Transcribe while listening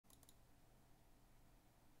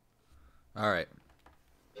Alright.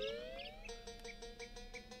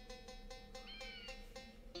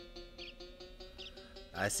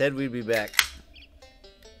 I said we'd be back.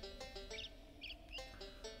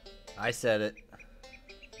 I said it.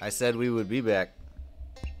 I said we would be back.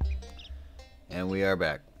 And we are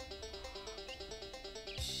back.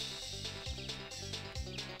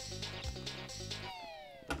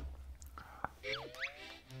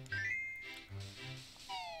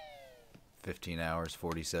 $15 hours,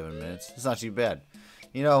 47 minutes. It's not too bad.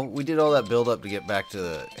 You know, we did all that build up to get back to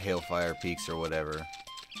the Hailfire Peaks or whatever.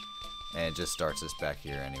 And it just starts us back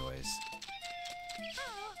here anyways.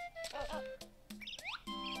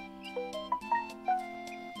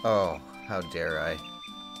 Oh, how dare I.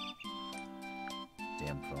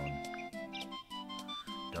 Damn phone.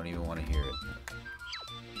 Don't even want to hear it.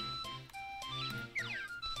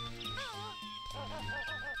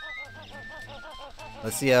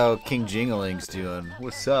 Let's see how King Jingling's doing.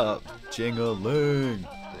 What's up, Jingling?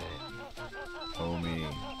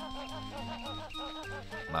 Homie.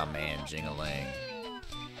 My man, Jingling.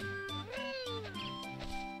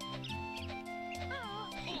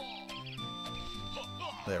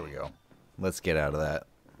 There we go. Let's get out of that.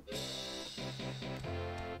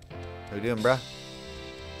 How you doing, bruh?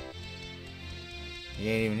 He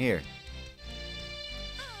ain't even here.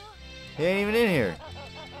 He ain't even in here.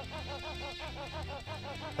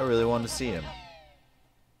 I really wanted to see him.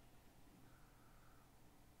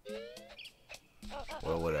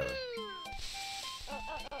 Well, whatever.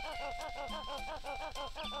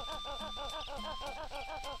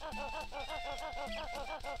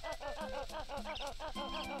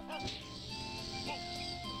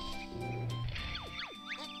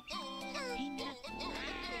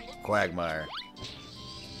 Quagmire.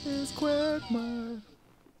 It's Quagmire.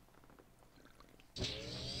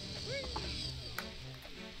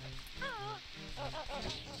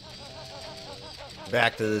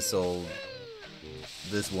 Back to this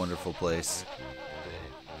wonderful place.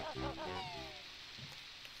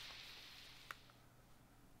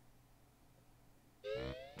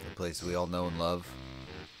 The place we all know and love.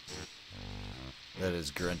 That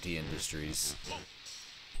is Grunty Industries.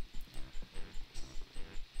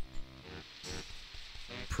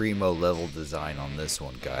 Primo level design on this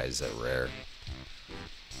one, guys, at Rare.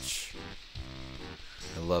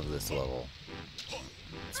 I love this level.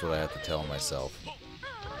 That's what I have to tell myself.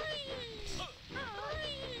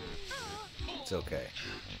 It's okay.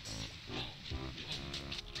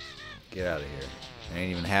 Get out of here. I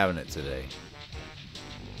ain't even having it today.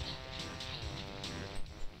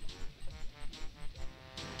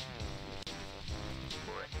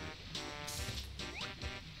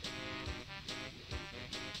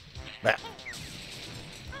 Bah.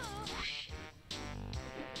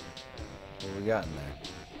 What we got in there?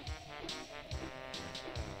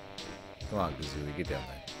 Come on, Kazooie, get down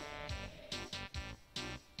there.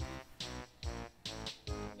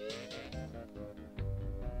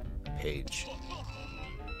 Page.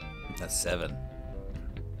 That's 7.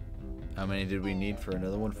 How many did we need for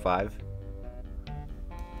another one? 5?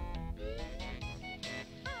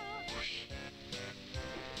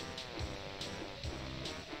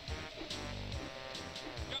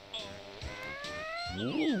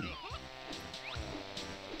 Ooh.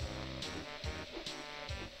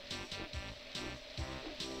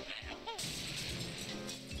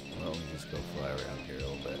 Well, let me just go fly around here a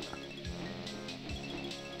little bit.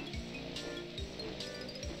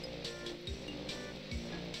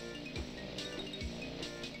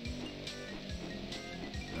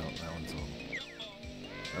 No, that one's on.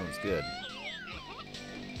 That one's good.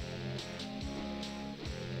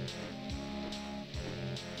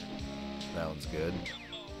 That one's good.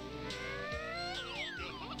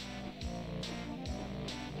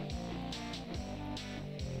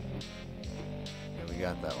 Yeah, we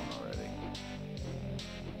got that one already.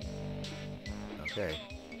 Okay.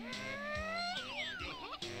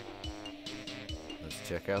 Let's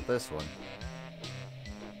check out this one.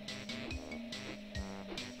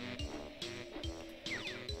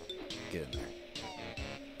 Get in there.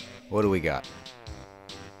 What do we got?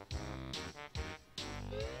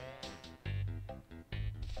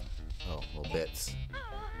 Oh, little bits.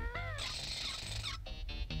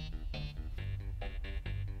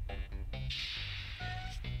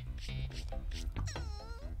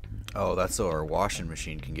 Oh, that's so our washing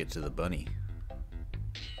machine can get to the bunny.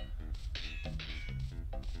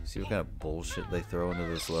 See what kind of bullshit they throw into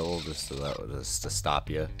this level just to stop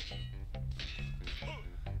you.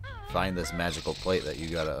 Find this magical plate that you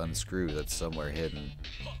gotta unscrew that's somewhere hidden.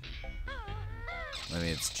 I mean,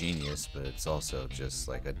 it's genius, but it's also just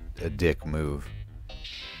like a dick move.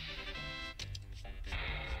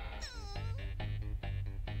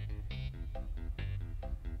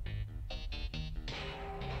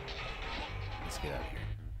 get out of here.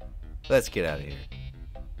 Let's get out of here.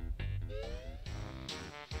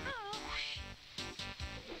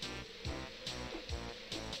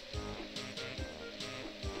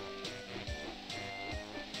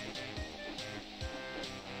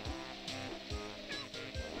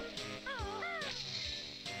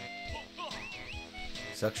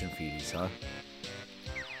 Suction feedies, huh?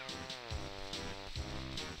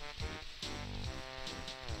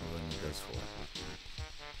 What do I need those for?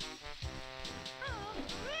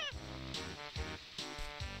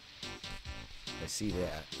 I see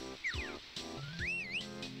that.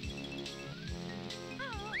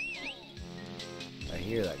 I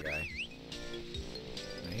hear that guy.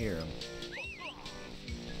 I hear him.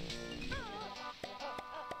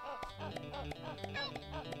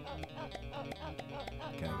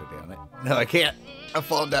 Can I go down it? No, I can't. I'll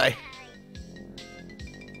fall and die.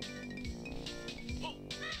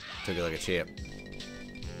 Took it like a champ.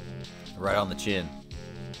 Right on the chin.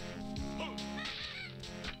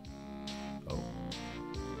 Oh.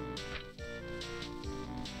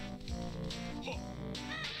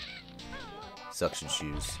 Suction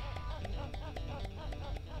shoes.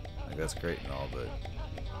 Like, that's great and all, but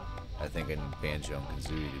I think I need Banjo and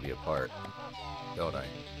Kazooie to be a part. Don't I?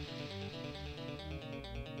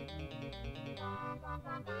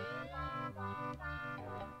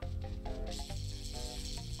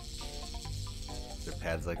 Is there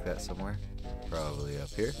pads like that somewhere? Probably up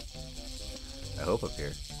here. I hope up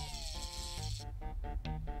here.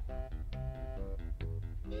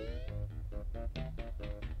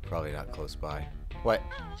 Probably not close by. What?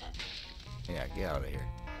 Yeah, get out of here.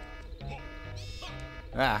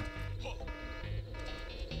 Ah!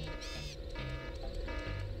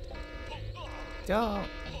 Don't!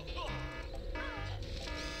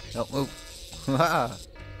 Don't move!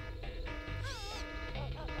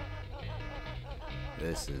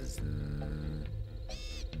 This is...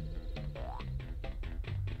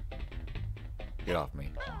 Get off me.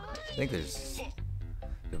 I think there's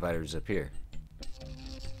dividers up here.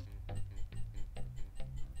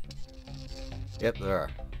 Yep, there are.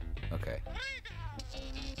 Okay.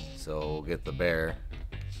 So we'll get the bear.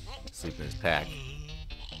 Sleep in his pack.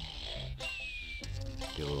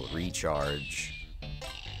 Get a little recharge.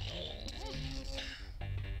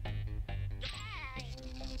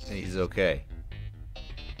 And he's okay.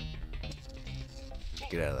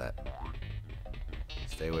 Get out of that.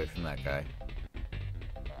 Stay away from that guy.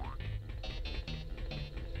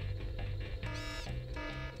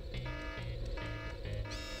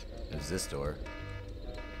 There's this door.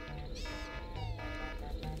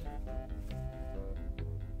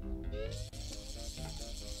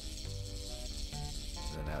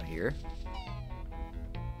 Then out here.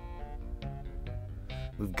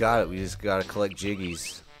 We've got it. We just gotta collect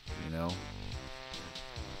jiggies, you know.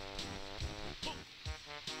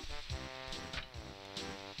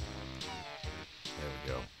 There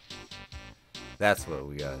we go. That's what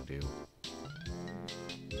we gotta do.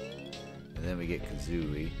 And then we get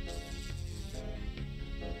Kazooie.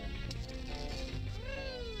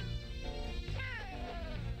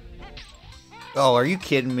 Oh, are you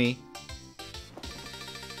kidding me?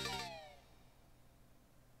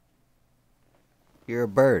 You're a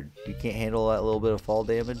bird. You can't handle that little bit of fall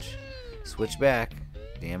damage? Switch back.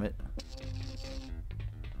 Damn it.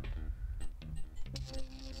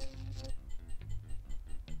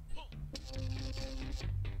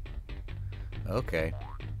 Okay.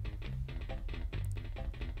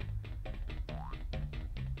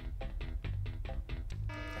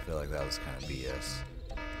 I feel like that was kind of BS.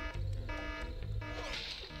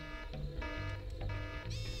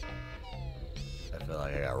 I feel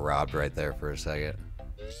like I got robbed right there for a second.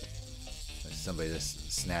 Somebody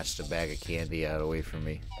just snatched a bag of candy out away from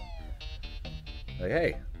me. Like,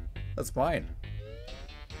 hey, that's mine.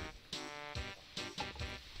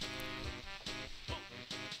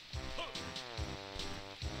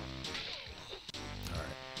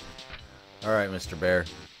 Alright, Mr. Bear.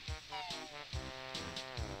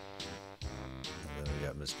 And then we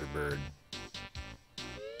got Mr. Bird.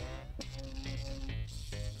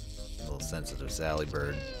 A little sensitive Sally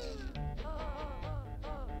Bird.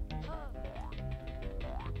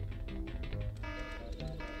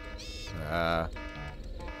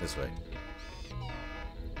 This way.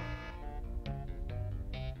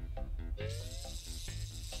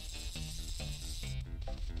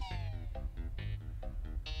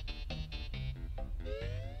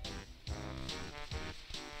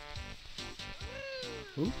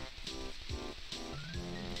 Ooh.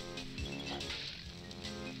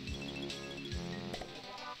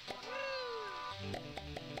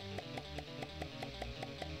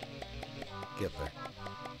 Get there.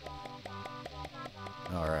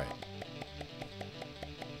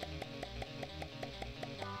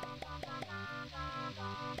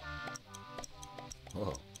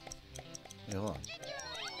 Whoa. Hey, hold on.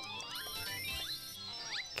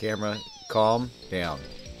 Camera, calm down.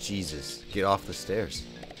 Jesus, get off the stairs.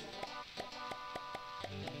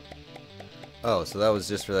 Oh, so that was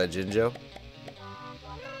just for that Jinjo?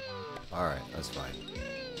 Alright, that's fine.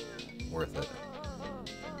 Worth it.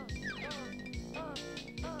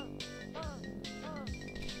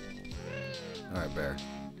 Alright, bear.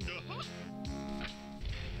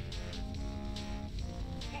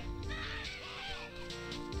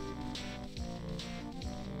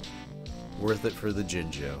 Worth it for the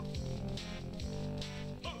Jinjo.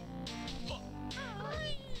 I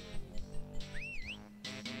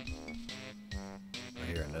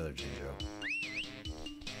hear another Jinjo.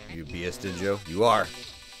 You BS Jinjo? You are!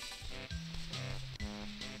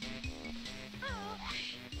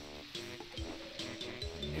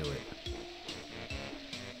 Knew it.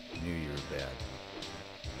 Knew you were bad.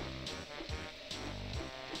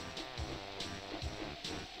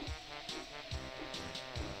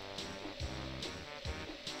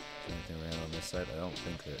 Anything around on this side? I don't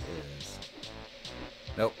think there is.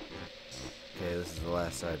 Nope. Okay, this is the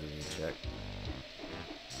last side we need to check.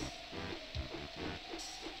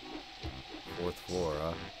 4th floor,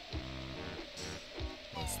 huh?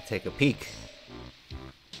 Let's take a peek.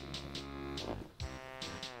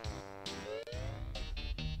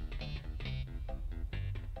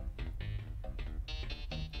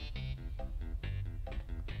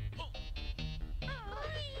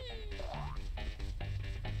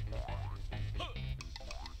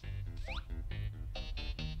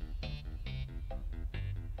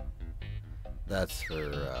 That's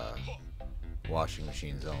for washing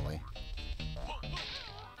machines only. Oh,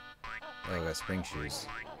 I got spring shoes.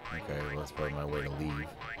 Okay, well that's probably my way to leave.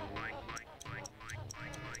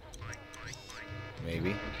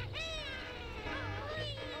 Maybe.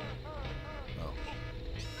 Oh.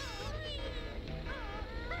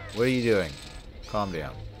 What are you doing? Calm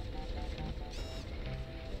down.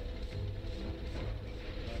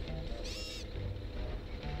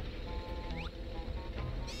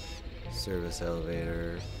 Service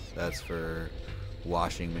elevator. That's for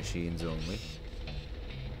washing machines only.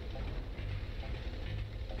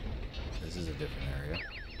 This is a different area.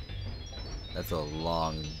 That's a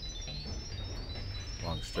long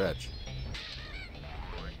stretch.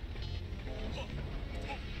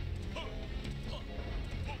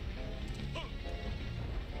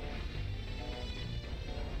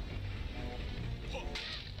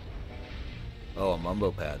 Oh, a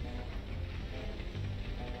mumbo pad.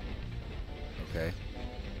 Okay.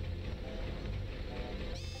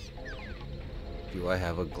 Do I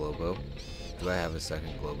have a Globo? Do I have a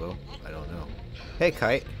second Globo? I don't know. Hey,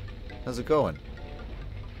 Kite. How's it going?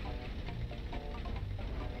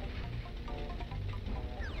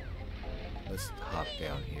 Let's hop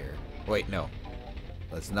down here. Wait, no.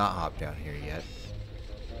 Let's not hop down here yet.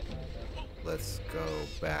 Let's go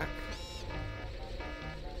back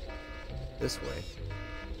this way.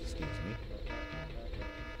 Excuse me.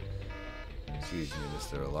 Excuse me,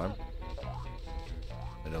 Mr. Alarm.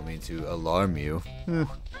 I don't mean to alarm you.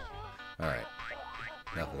 Alright.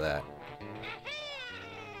 Enough of that.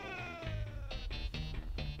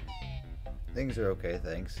 Things are okay,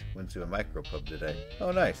 thanks. Went to a micro pub today.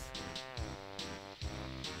 Oh, nice.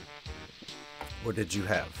 What did you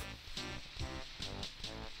have?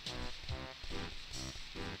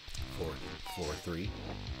 4-3.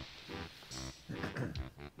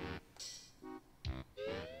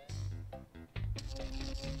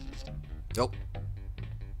 Nope.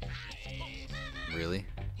 Really?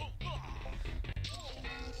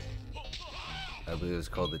 I believe it was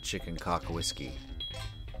called the Chicken Cock Whiskey.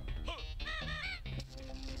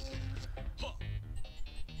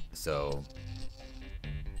 So,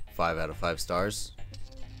 5 out of 5 stars.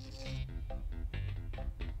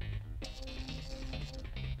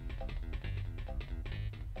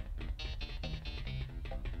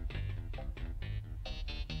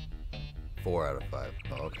 Four out of 5.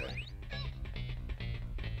 Oh, okay.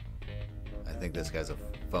 I think this guy's a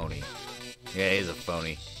phony. Yeah, he's a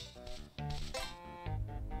phony.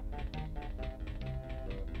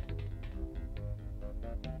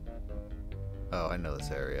 Oh, I know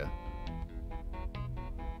this area.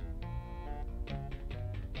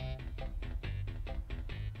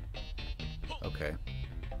 Okay.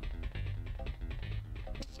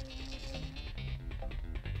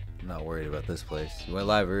 I'm not worried about this place. You went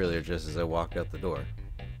live earlier just as I walked out the door.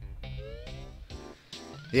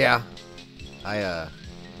 Yeah.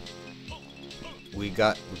 We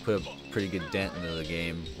put a pretty good dent into the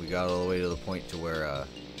game. We got all the way to the point to where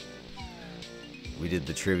we did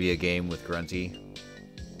the trivia game with Grunty.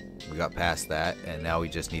 We got past that, and now we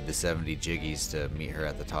just need the 70 jiggies to meet her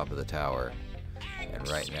at the top of the tower. And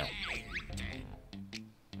right now...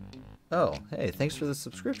 Oh, hey, thanks for the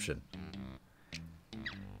subscription.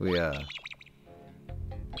 We,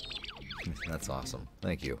 That's awesome.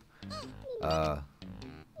 Thank you.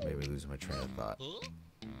 Maybe lose my train of thought.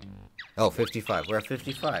 Oh, 55. We're at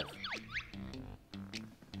 55.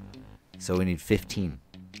 So we need 15.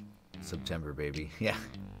 September, baby. Yeah.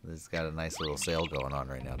 It's got a nice little sale going on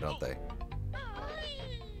right now, don't they?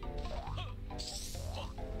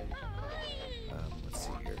 Let's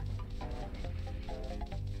see here.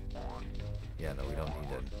 Yeah, no, we don't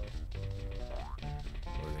need it.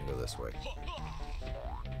 We're gonna go this way.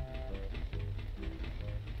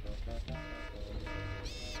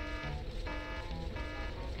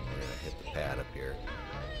 We're gonna hit the pad up here.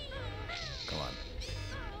 Come on.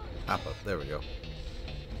 Hop up. There we go.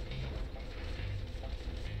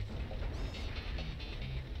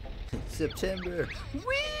 September.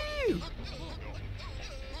 Woo!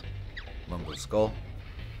 Mumbo skull.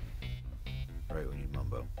 Right, we need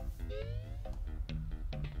Mumbo.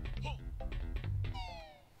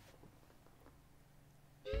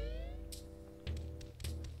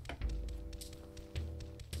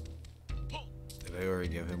 Did I already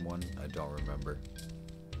give him one? I don't remember.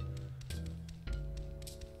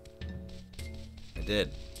 I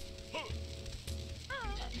did. Oh,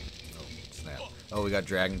 snap. Oh, we got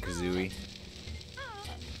Dragon Kazooie.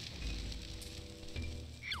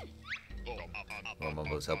 Will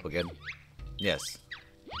Mumbo's help again? Yes.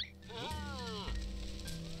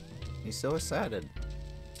 He's so excited.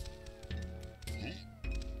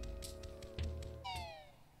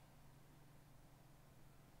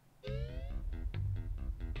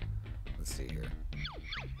 Let's see here.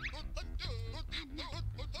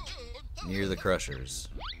 Near the Crushers.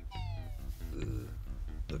 Ugh.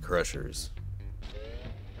 The Crushers.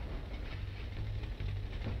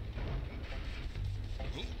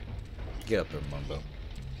 Get up there, Mumbo.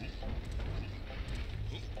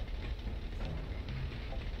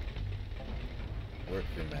 Work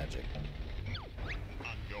your magic.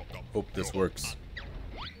 Hope this works.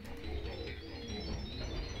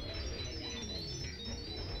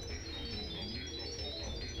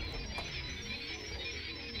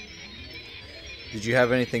 Did you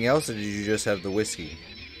have anything else, or did you just have the whiskey?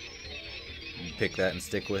 You pick that and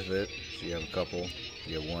stick with it. So you have a couple.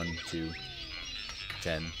 You have 1, 2,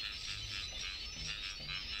 10.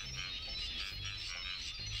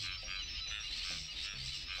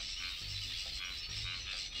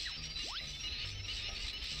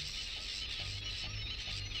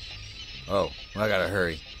 Oh, I gotta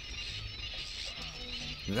hurry.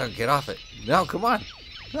 You gotta get off it. No, come on.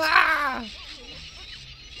 Ah!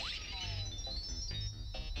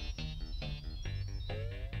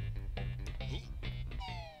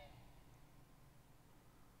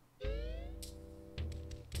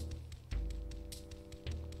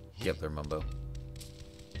 Get up there, Mumbo.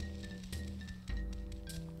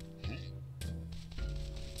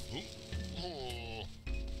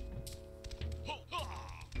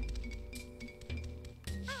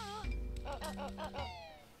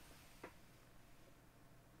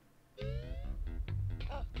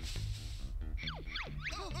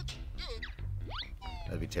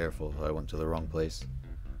 I'd be terrible if I went to the wrong place.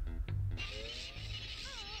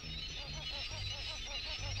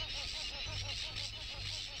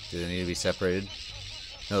 Do they need to be separated?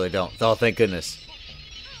 No, they don't. Oh, thank goodness.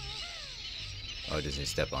 Oh, I just need to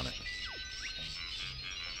step on it.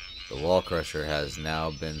 The wall crusher has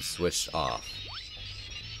now been switched off.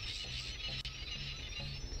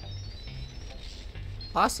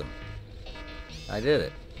 Awesome. I did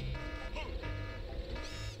it.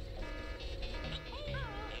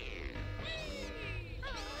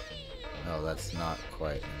 Oh, that's not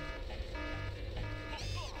quite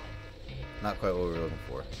what we were looking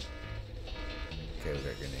for. Okay, we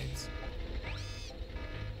got grenades.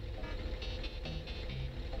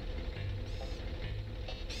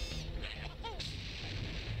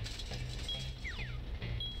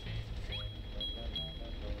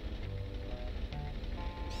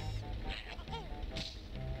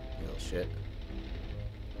 Little shit.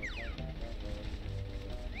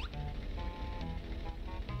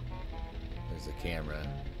 There's the camera.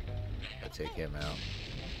 I'll take him out.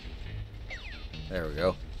 There we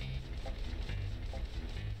go.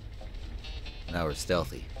 Now we're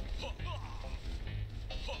stealthy.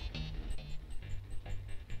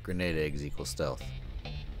 Grenade eggs equal stealth.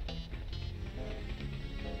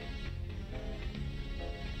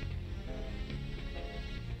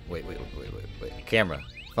 Wait. Camera.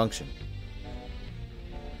 Function.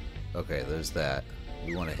 Okay, there's that.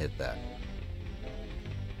 We want to hit that.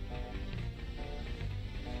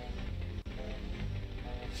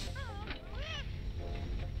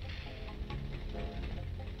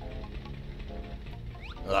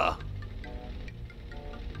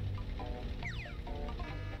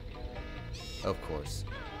 Of course.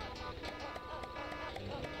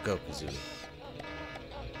 Go, Kazooie.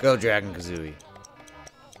 Go, Dragon Kazooie.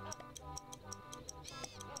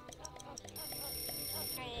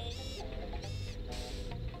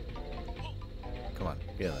 Come on,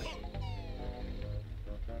 get in there.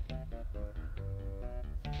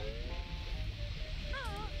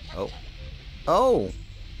 Oh. Oh!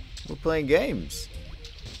 We're playing games.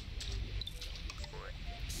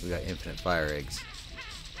 We got infinite fire eggs.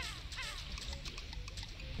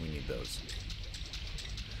 We need those.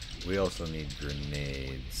 We also need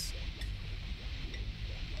grenades.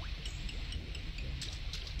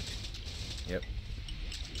 Yep.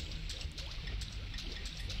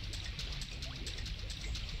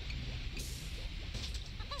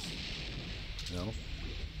 No.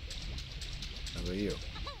 How about you?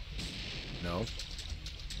 No.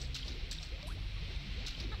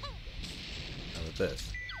 How about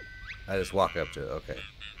this? I just walk up to it. Okay.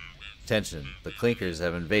 Attention. The clinkers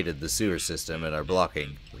have invaded the sewer system and are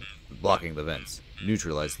blocking the vents.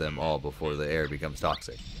 Neutralize them all before the air becomes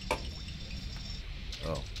toxic.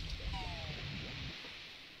 Oh.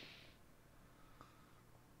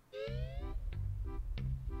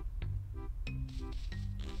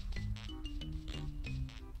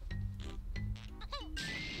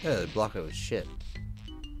 Yeah, they block it with shit.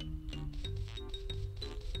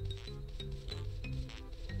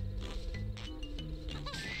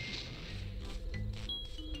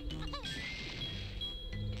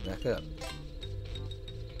 Back up.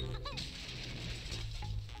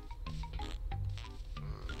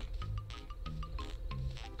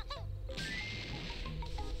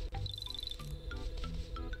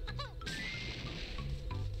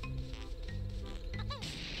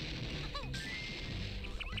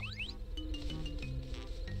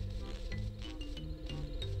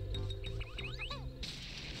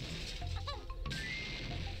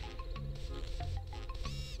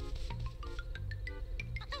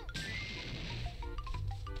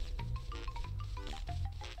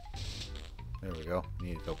 There we go.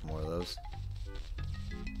 Need a couple more of those.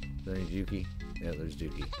 Is there any Dookie? Yeah, there's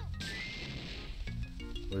Dookie.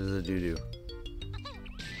 What does the doo-doo?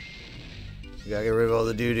 You gotta get rid of all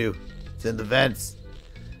the doo-doo. It's in the vents.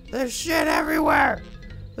 There's shit everywhere!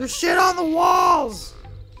 There's shit on the walls!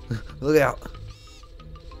 Look out.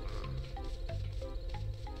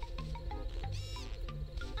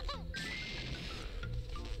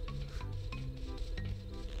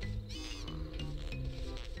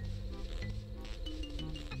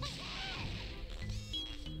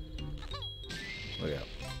 Look out.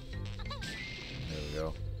 There we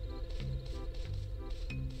go.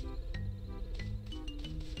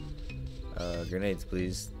 Grenades,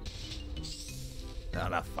 please. No,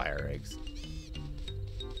 not fire eggs.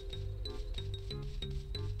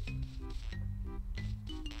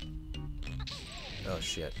 Oh,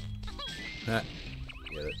 shit. Get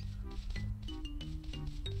it.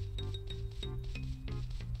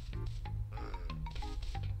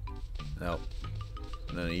 No.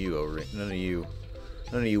 None of you over. None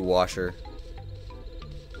of you washer.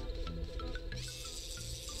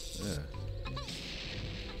 Ugh.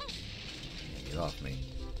 Get off me.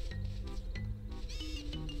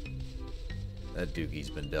 That Dookie's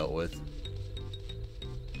been dealt with.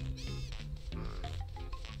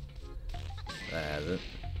 That hasn't.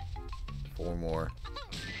 4 more.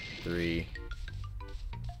 3.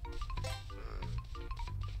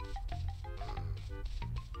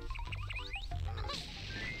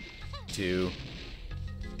 2.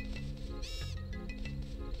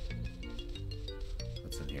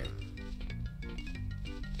 What's in here?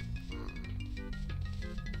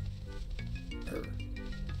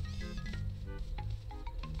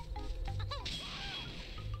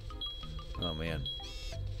 Oh man.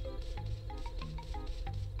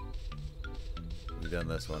 We've done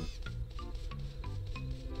this one.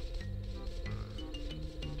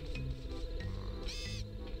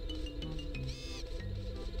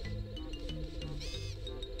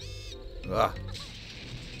 Ah.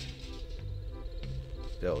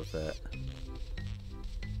 Dealt with that.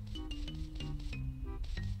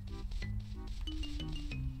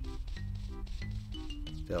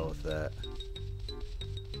 Dealt with that.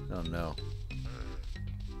 Oh no.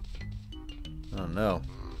 Oh no.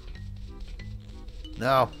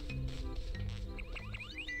 No.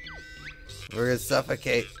 We're gonna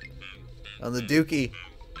suffocate on the Dookie.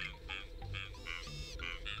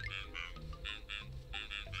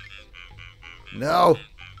 No.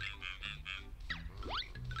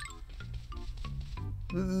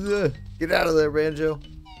 Get out of there, Banjo.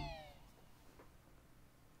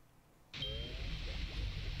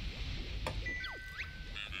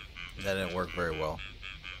 That didn't work very well.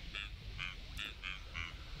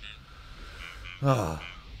 Ah.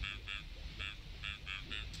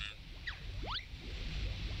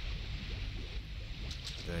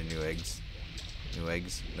 Are there any new eggs? New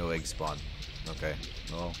eggs? No eggs spawn. Okay.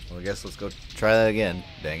 Well, I guess let's go try that again.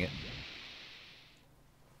 Dang it.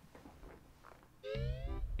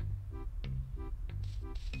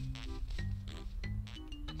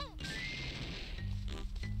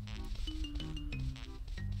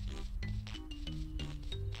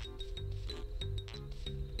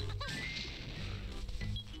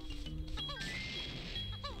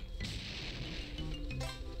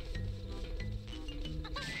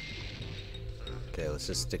 Okay, let's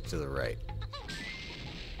just stick to the right.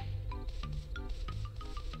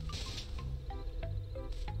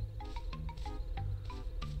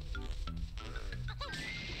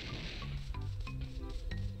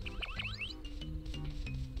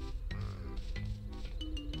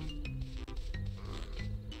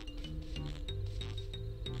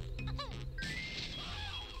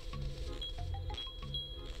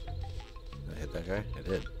 Did I hit that guy? I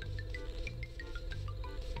did.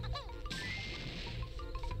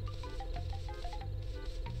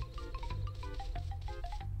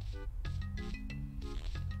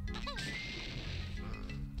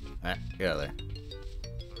 Alright, get out of there.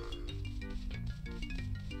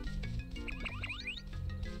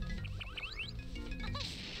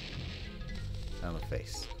 On the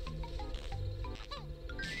face.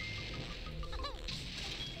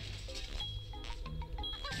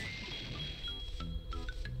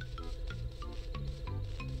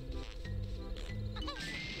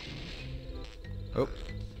 Oh,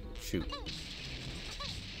 shoot.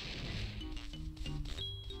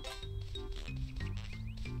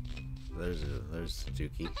 There's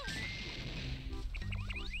Dookie.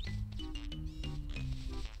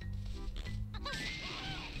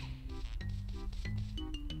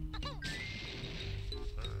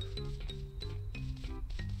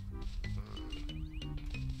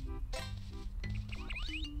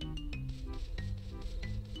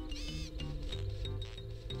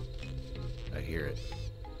 I hear it.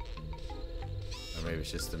 Or maybe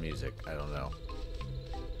it's just the music. I don't know.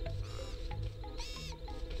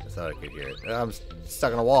 I thought I could hear it. Oh, I'm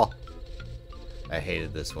stuck on a wall. I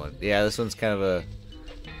hated this one. Yeah, this one's kind of a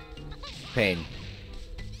pain.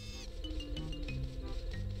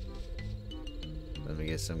 Let me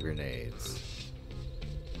get some grenades.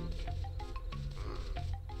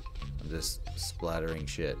 I'm just splattering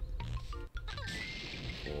shit.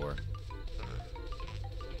 4.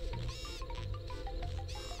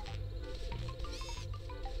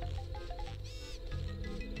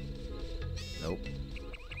 Nope.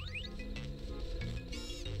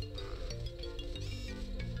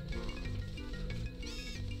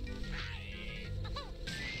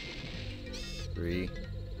 Three.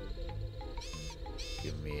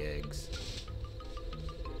 Give me eggs.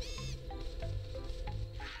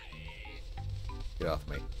 Get off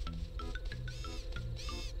me.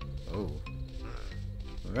 Oh.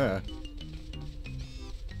 Yeah.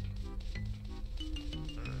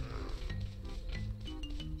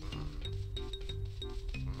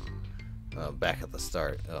 Oh, back at the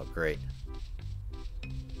start. Oh, great.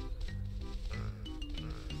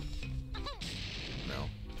 No.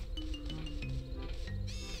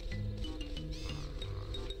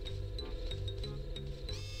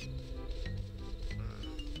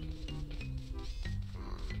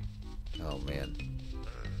 Oh, man.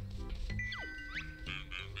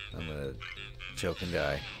 I'm gonna choke and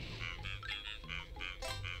die.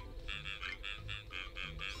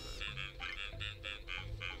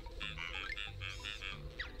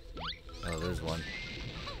 Oh, there's one.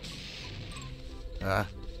 Ah.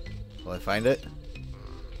 Will I find it?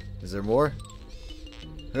 Is there more?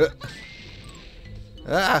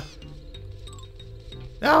 Ah!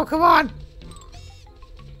 No, come on!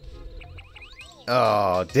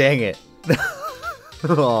 Oh, dang it.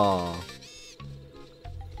 Oh.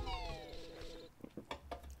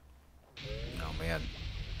 Oh, man.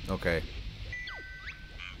 Okay.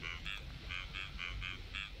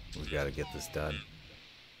 We gotta get this done.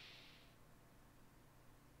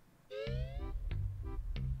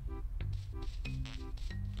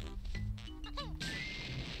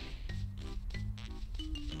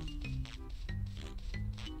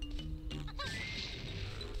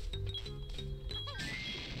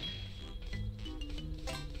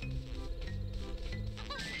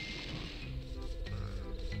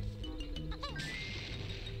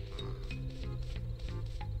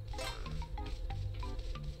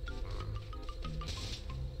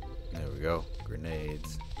 There we go.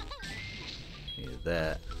 Grenades. Needed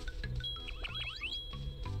that.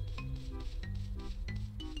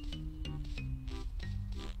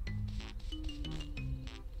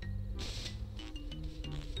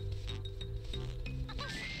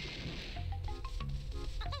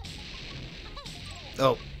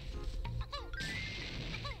 Oh.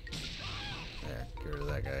 There, get rid of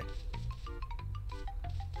that guy.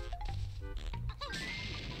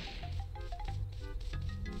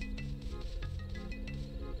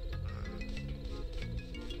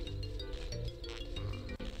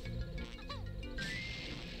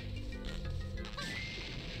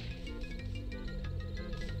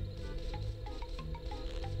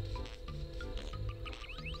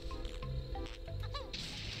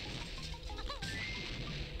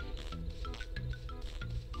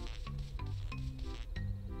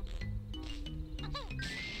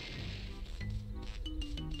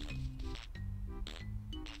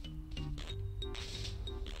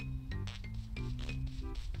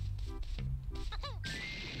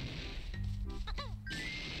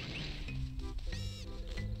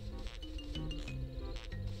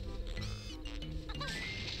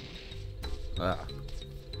 Ah.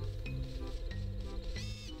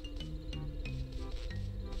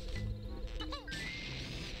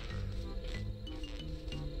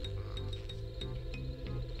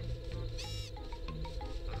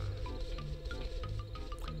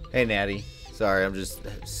 Hey, Natty. Sorry, I'm just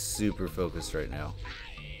super focused right now.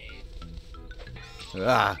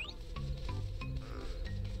 Ah!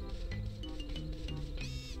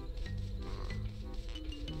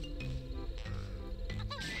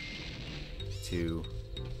 Two.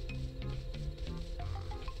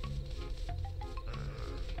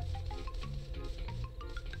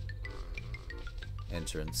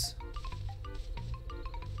 Entrance.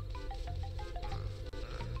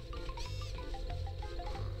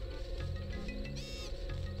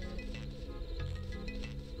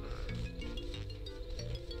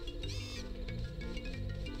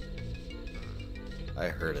 I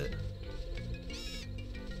heard it.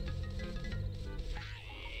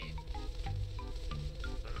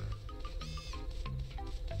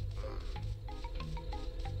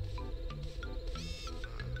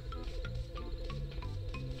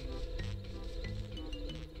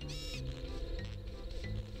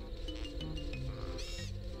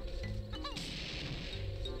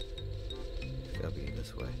 Gotta be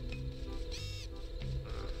this way.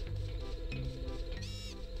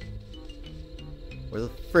 Where the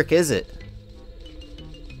frick is it?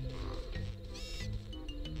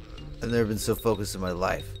 I've never been so focused in my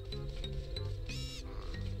life.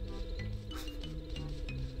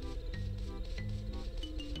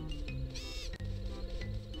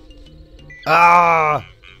 Ah!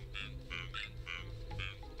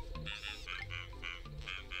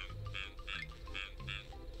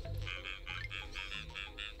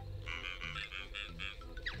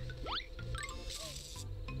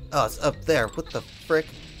 Oh, it's up there. What the frick?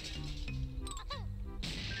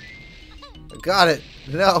 I got it.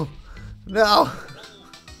 No. No.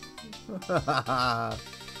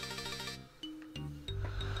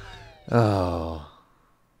 Oh.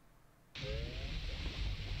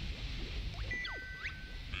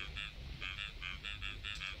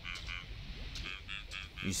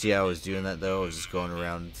 You see how I was doing that though? I was just going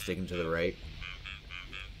around sticking to the right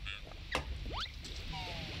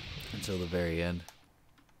until the very end.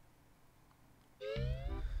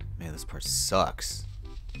 Man, this part sucks.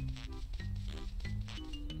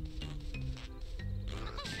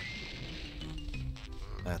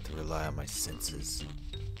 I have to rely on my senses.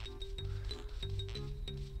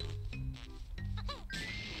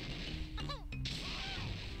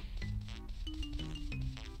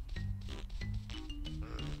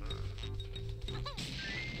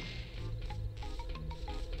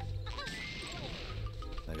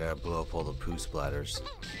 I gotta blow up all the poo splatters.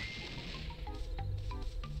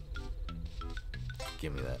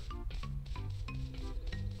 Give me that.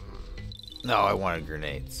 No, I wanted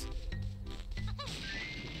grenades.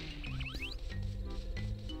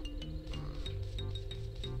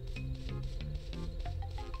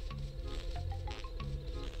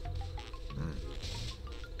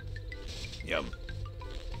 Yum.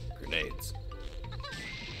 Grenades.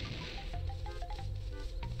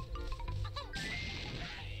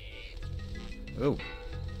 Ooh.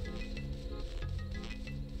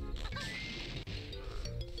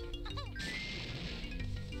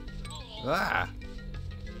 Ah.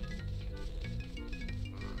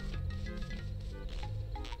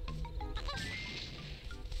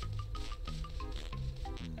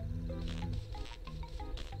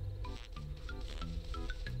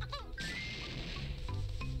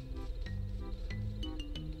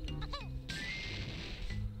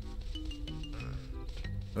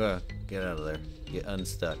 Get out of there. Get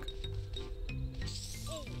unstuck.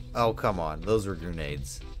 Oh, come on. Those were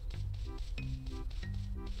grenades.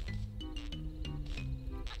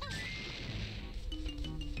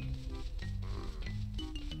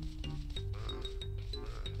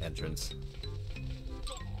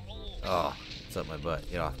 Oh, it's up my butt.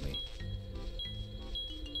 Get off me.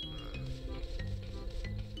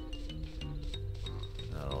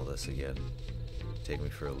 Not all this again. Take me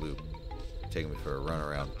for a loop. Take me for a run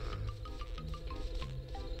around.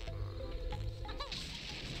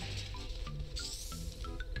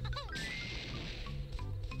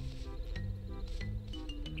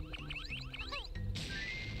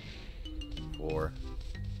 Four.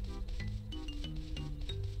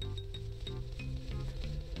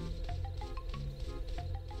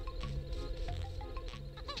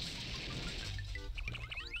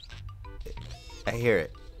 I hear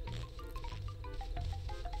it.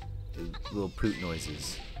 Little poot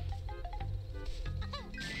noises.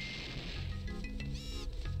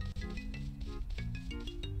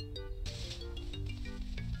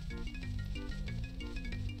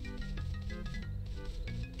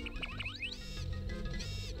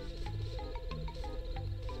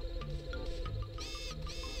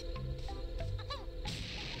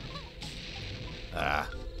 Ah.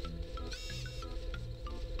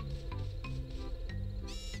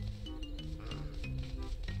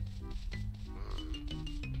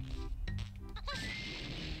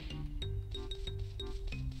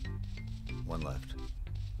 One left.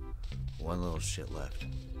 One little shit left.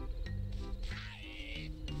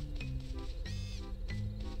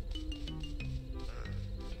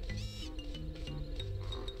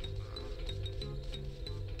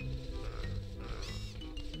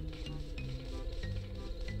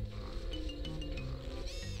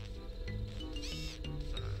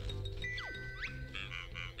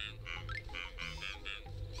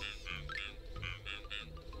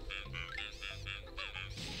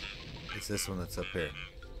 It's this one that's up here.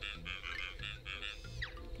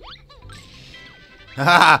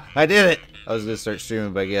 Haha! I did it! I was gonna start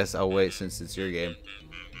streaming, but I guess I'll wait since it's your game.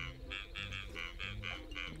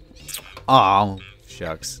 Aw,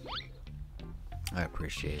 shucks. I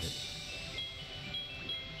appreciate it.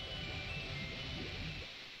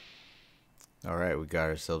 Alright, we got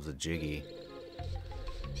ourselves a Jiggy.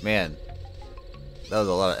 Man, that was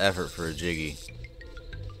a lot of effort for a Jiggy.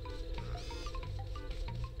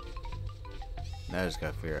 Now I just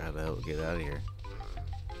gotta figure out how the hell to get out of here.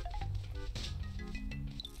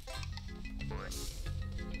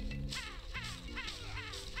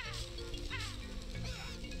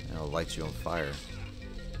 And I'll light you on fire.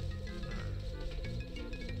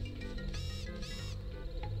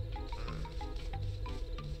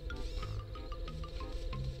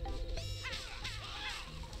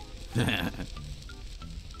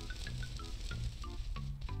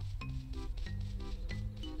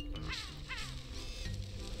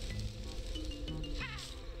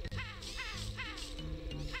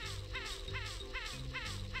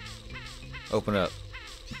 Open up.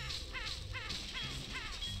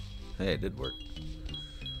 Hey, it did work.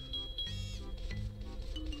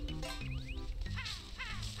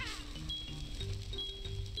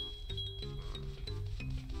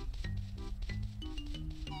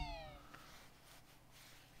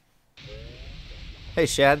 Hey,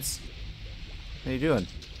 Shads. How you doing?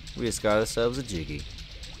 We just got ourselves a Jiggy.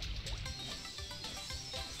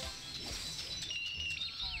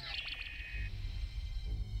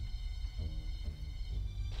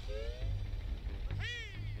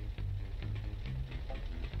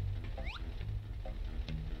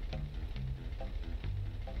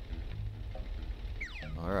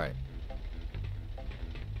 All right.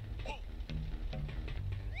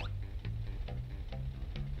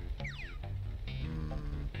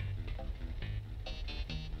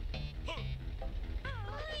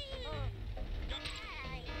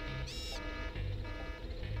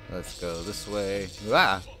 Let's go this way.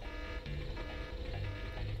 Ah!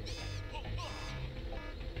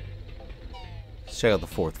 Let's check out the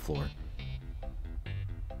 4th floor.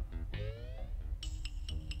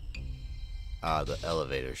 Ah, the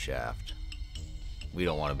elevator shaft. We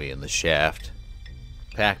don't want to be in the shaft.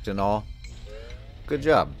 Packed and all. Good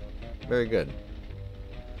job. Very good.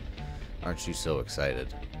 Aren't you so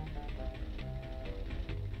excited?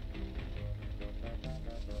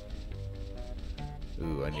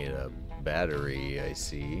 Ooh, I need a battery, I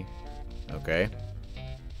see. Okay.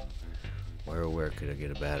 Where could I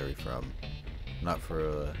get a battery from? Not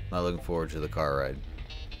looking forward to the car ride.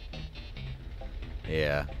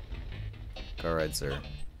 Yeah. Car rides are...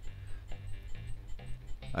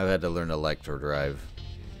 I've had to learn to like to drive.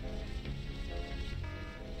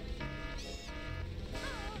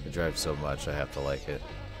 I drive so much, I have to like it.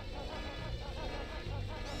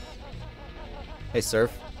 Hey,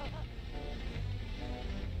 Surf.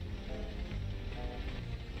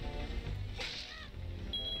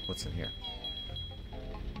 What's in here?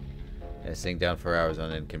 Yeah, sitting down for hours on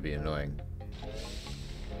end can be annoying.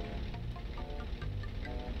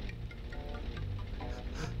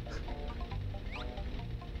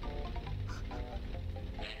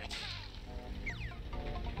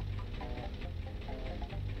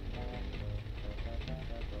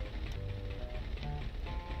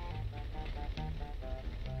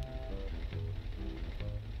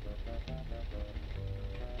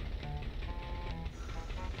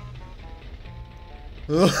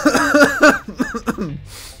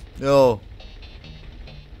 No.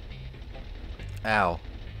 Ow.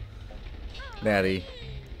 Natty.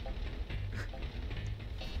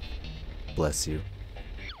 Bless you.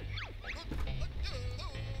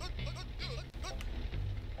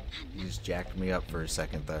 You just jacked me up for a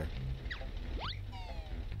second there.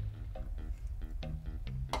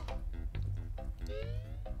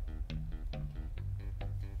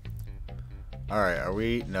 Alright, are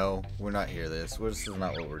we? No, we're not here. This is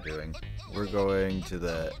not what we're doing. We're going to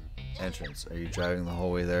the entrance. Are you driving the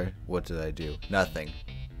whole way there? What did I do? Nothing.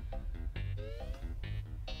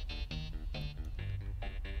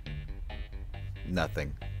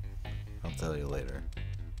 Nothing. I'll tell you later.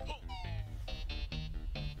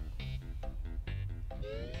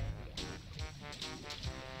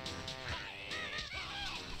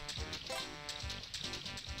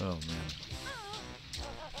 Oh, man.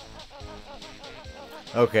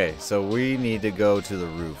 Okay, so we need to go to the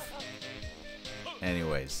roof.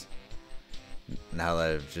 Anyways. Now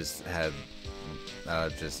that I've just had...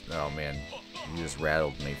 oh, man. You just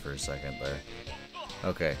rattled me for a second there.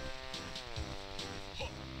 Okay.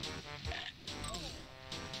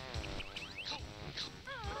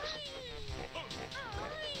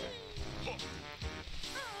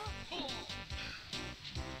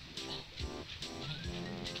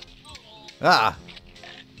 Ah!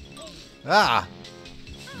 Ah!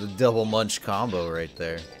 The double munch combo right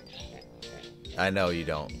there. I know you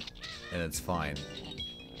don't. And it's fine.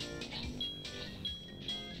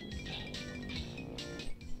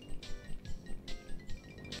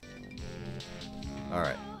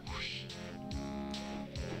 Alright.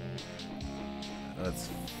 Let's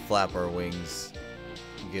flap our wings.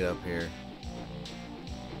 Get up here.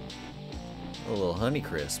 A little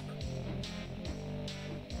Honeycrisp.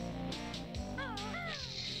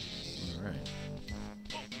 Alright.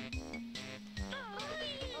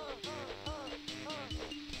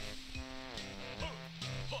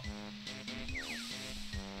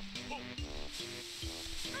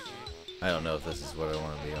 I don't know if this is what I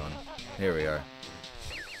want to be on. Here we are.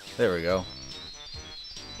 There we go.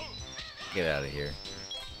 Get out of here.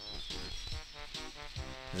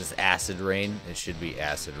 Is this acid rain? It should be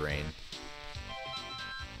acid rain.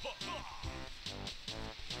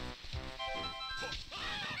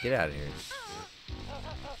 Get out of here.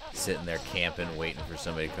 Sitting there camping, waiting for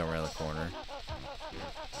somebody to come around the corner.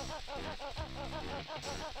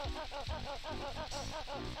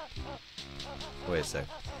 Wait a sec.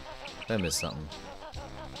 Did I miss something?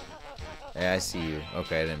 Yeah, I see you.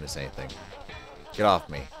 Okay, I didn't miss anything. Get off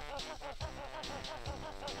me.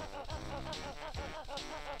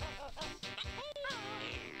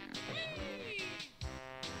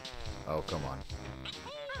 Oh, come on.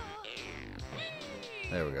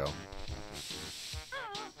 There we go.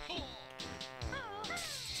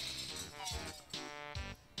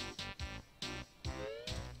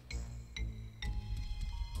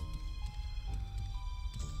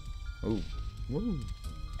 Ooh. Woo.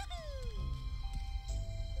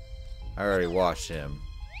 I already washed him.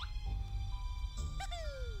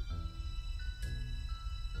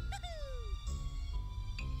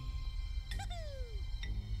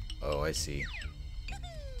 Oh, I see.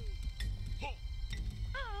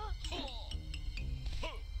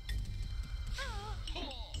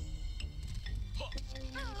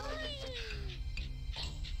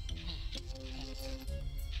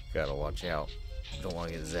 Gotta watch out. Don't want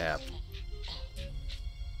to get zapped.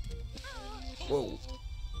 Whoa.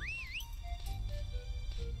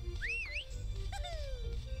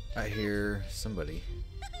 I hear somebody.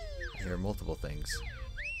 I hear multiple things.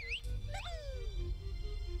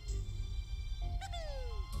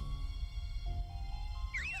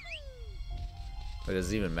 But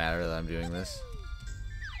does it even matter that I'm doing this?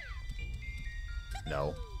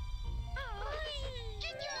 No.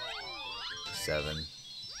 7.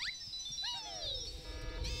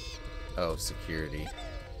 Oh, security.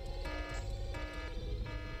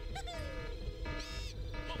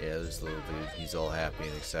 Yeah, this little dude, he's all happy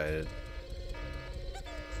and excited.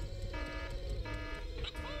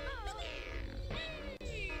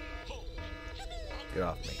 Get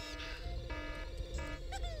off me.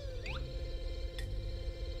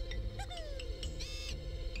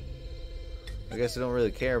 I guess we don't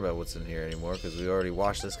really care about what's in here anymore because we already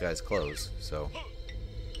washed this guy's clothes, so.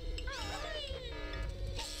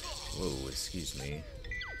 Whoa, excuse me.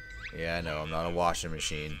 Yeah, I know, I'm not a washing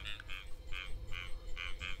machine.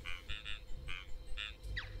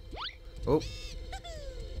 Oh.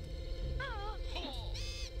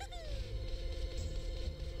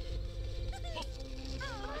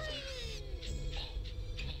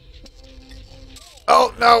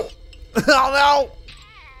 Oh, no! Oh, no!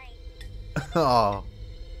 Oh.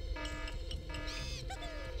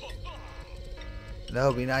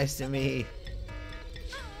 No, be nice to me.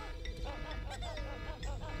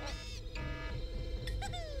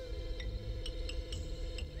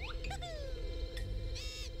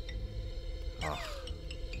 Oh.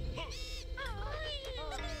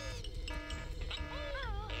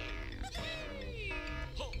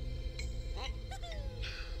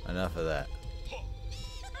 Enough of that.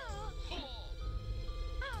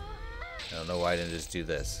 I don't know why I didn't just do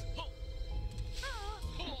this.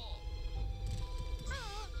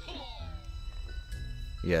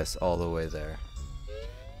 Yes, all the way there.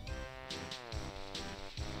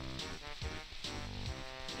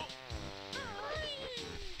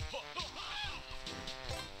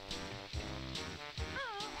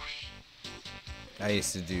 I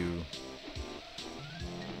used to do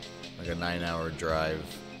like a 9-hour drive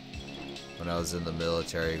when I was in the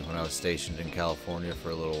military, when I was stationed in California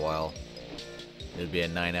for a little while. It would be a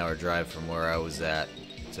 9-hour drive from where I was at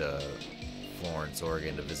to Florence,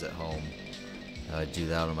 Oregon to visit home. I'd do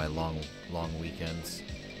that on my long weekends.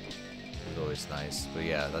 It was always nice. But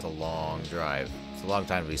yeah, that's a long drive. It's a long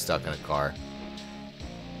time to be stuck in a car.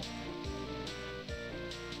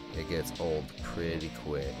 It gets old pretty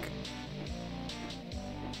quick.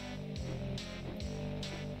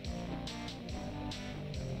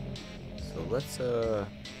 So let's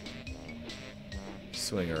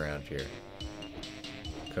swing around here.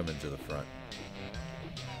 Come into the front.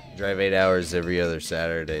 Drive 8 hours every other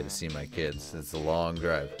Saturday to see my kids. It's a long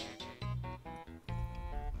drive.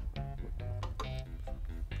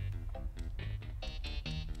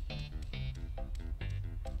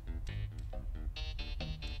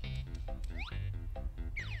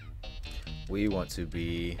 We want to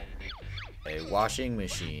be a washing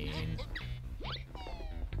machine.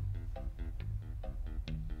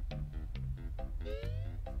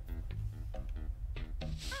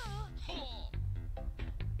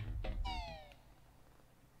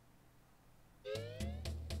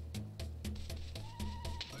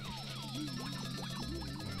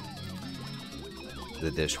 The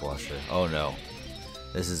dishwasher. Oh no.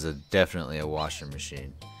 This is definitely a washing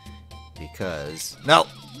machine. Because... No!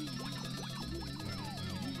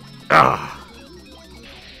 Ah!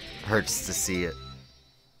 Hurts to see it.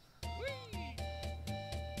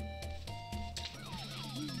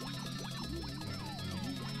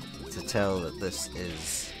 To tell that this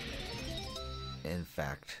is, in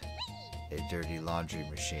fact, a dirty laundry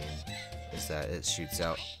machine is that it shoots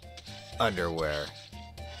out underwear.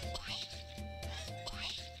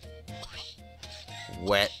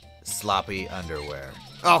 Wet, sloppy underwear.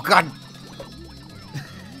 Oh, God!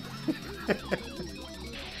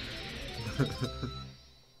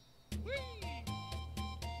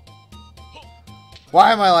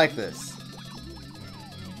 Why am I like this?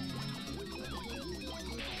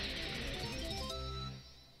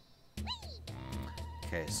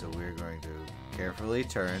 Okay, so we're going to carefully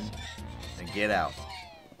turn and get out.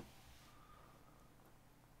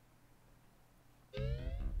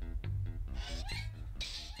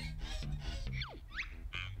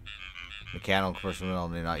 Mechanical personnel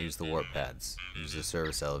may not use the warp pads. Use the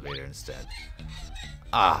service elevator instead.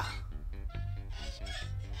 Ah!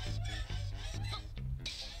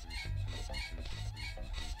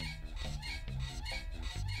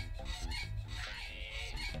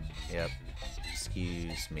 Yep.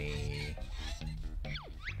 Excuse me.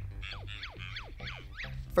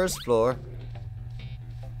 First floor.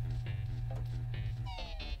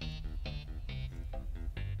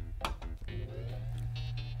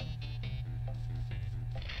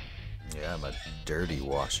 Yeah, I'm a dirty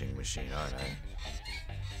washing machine, aren't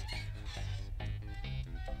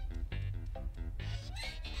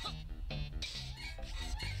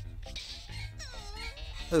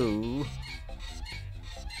I? Ooh.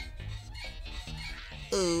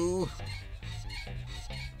 Ooh.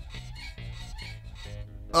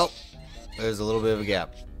 Oh, there's a little bit of a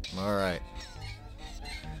gap. Alright.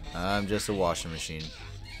 I'm just a washing machine.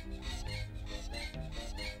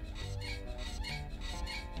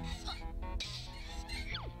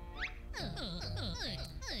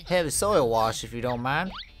 Have a soil wash if you don't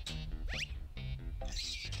mind.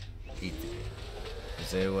 Eat it.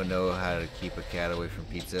 Does anyone know how to keep a cat away from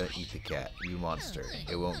pizza? Eat the cat, you monster.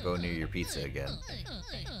 It won't go near your pizza again.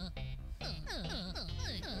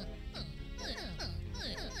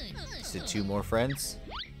 Is it 2 more friends?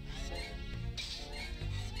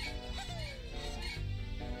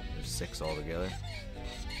 There's 6 altogether.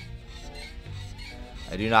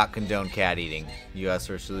 I do not condone cat eating. You asked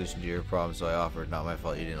for a solution to your problem, so I offered. Not my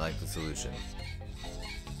fault you didn't like the solution.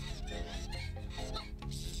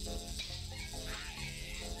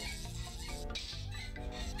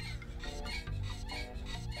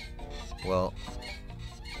 Well,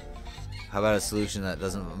 how about a solution that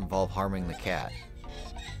doesn't involve harming the cat?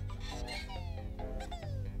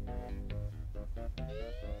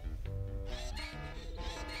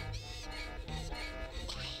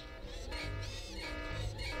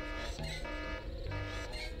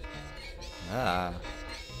 Ah.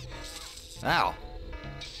 Ow.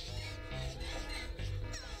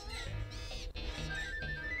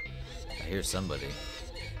 I hear somebody.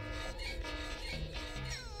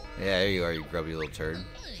 Yeah, there you are, you grubby little turd.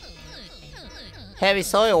 Heavy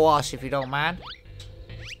soil wash, if you don't mind.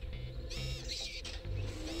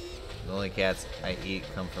 The only cats I eat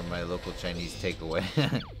come from my local Chinese takeaway.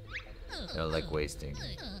 I don't like wasting.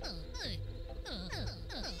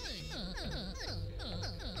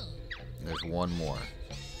 There's 1 more.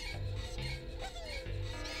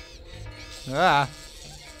 Ah!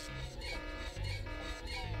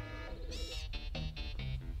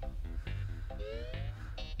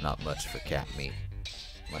 Not much for cat meat.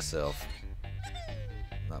 Myself.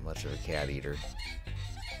 Not much of a cat eater.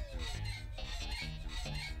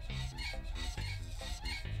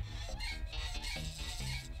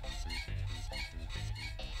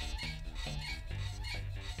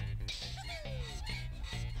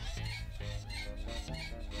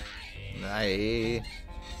 Aye.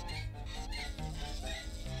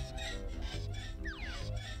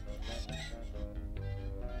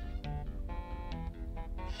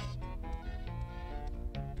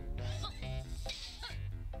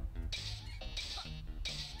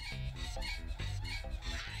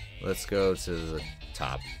 Let's go to the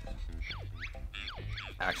top.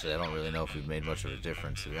 Actually, I don't really know if we've made much of a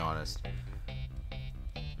difference, to be honest.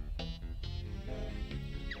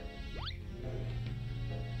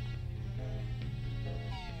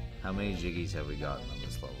 How many jiggies have we gotten on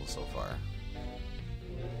this level so far?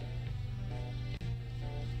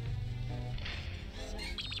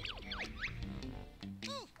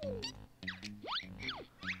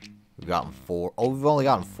 We've gotten 4. Oh, we've only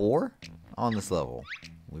gotten 4 on this level.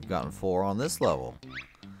 We've gotten 4 on this level.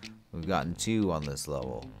 We've gotten 2 on this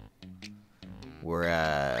level. We're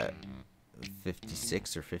at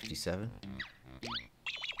 56 or 57.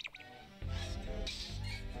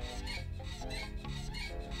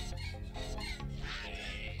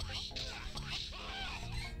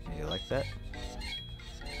 You like that?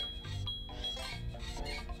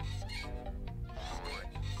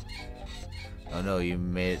 Oh no, you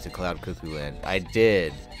made it to Cloud Cuckoo Land. I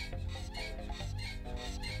did.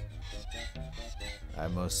 I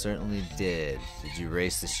most certainly did. Did you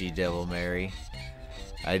race the she-devil, Mary?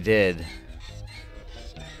 I did.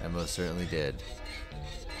 I most certainly did.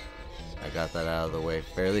 I got that out of the way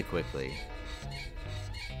fairly quickly.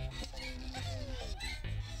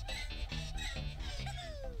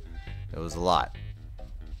 It was a lot.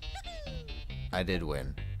 I did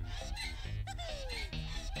win.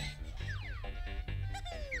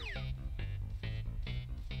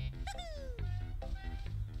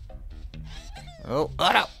 Oh,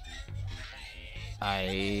 no!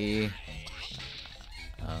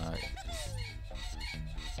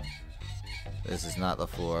 This is not the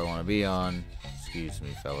floor I want to be on. Excuse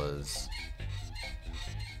me, fellas.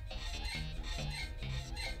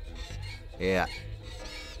 Yeah,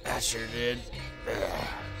 I sure did.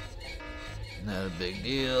 Not a big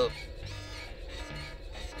deal.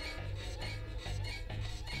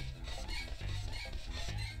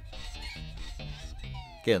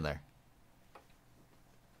 Get in there.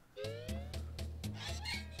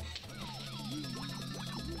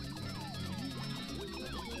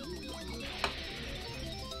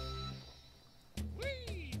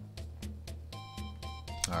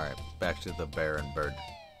 Alright, back to the bear and bird.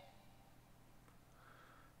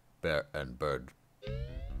 Bear and bird.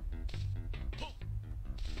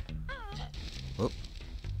 Whoop.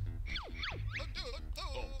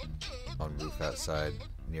 On roof outside,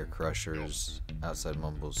 near Crusher's, outside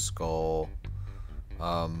Mumble's skull.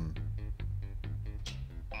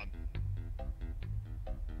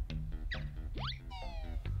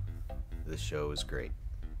 This show is great.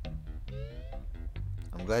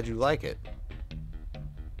 I'm glad you like it.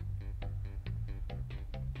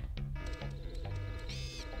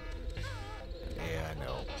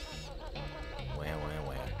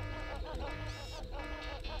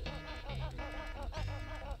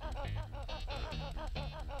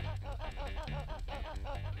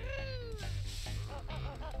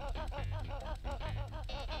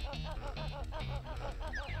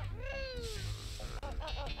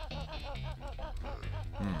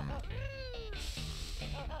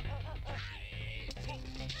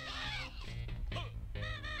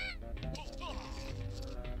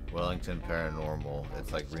 Wellington Paranormal.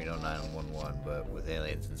 It's like Reno 911, but with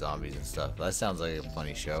aliens and zombies and stuff. That sounds like a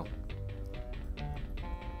funny show.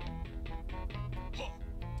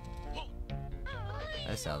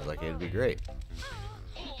 That sounds like it'd be great.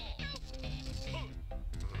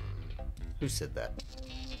 Who said that?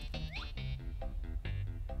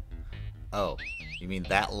 Oh, you mean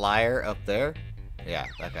that liar up there? Yeah,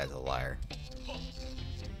 that guy's a liar.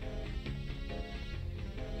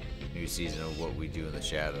 New season of What We Do in the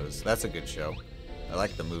Shadows. That's a good show. I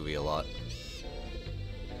like the movie a lot.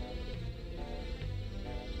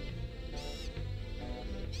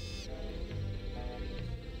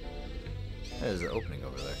 There's an opening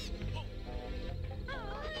over there.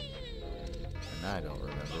 And I don't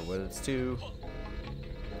remember what it's to.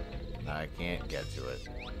 I can't get to it.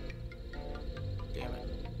 Damn it.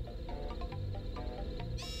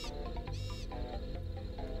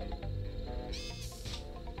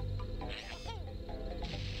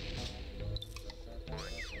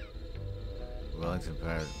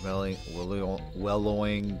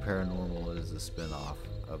 Welloing Paranormal is a spin-off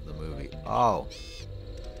of the movie. Oh!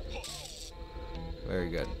 Very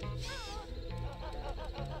good.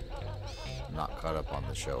 I'm not caught up on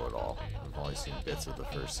the show at all. I've only seen bits of the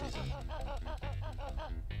first season.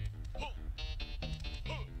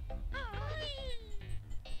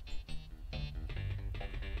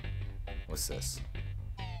 What's this?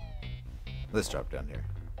 Let's drop down here.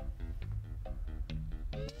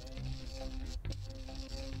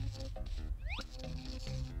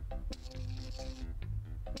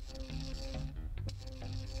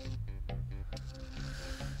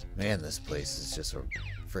 Man, this place is just a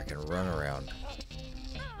freaking runaround.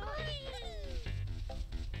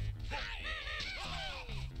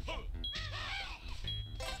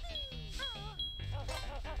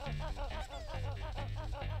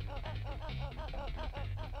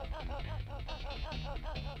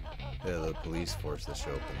 They're the police force that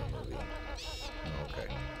show up in the movie.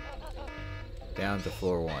 Okay. Down to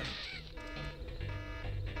floor 1.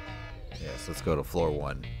 Yes, let's go to floor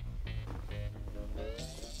 1.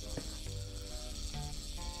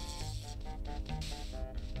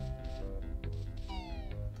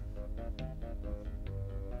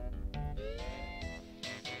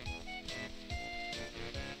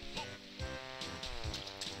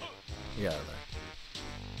 Get out of there.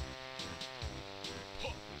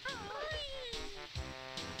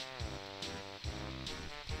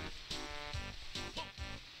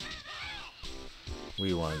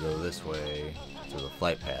 We want to go this way to the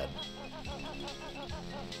flight pad.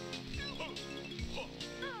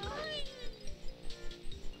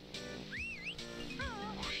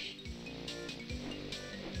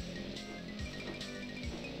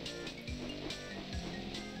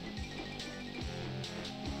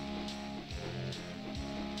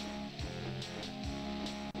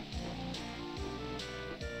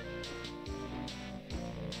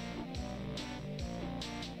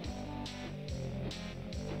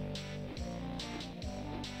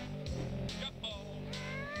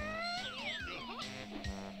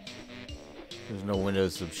 There's no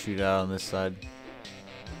windows to shoot out on this side.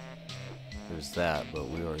 There's that, but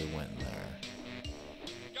we already went in there.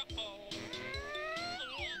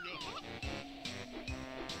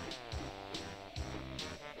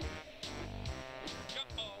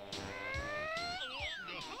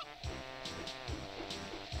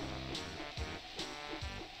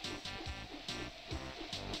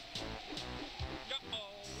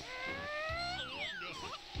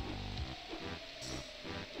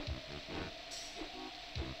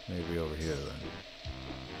 Maybe over here then.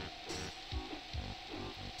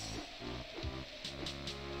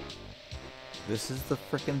 This is the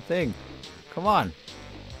frickin' thing. Come on.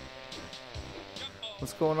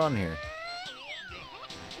 What's going on here?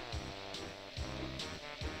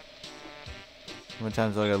 How many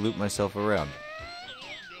times do I gotta loop myself around?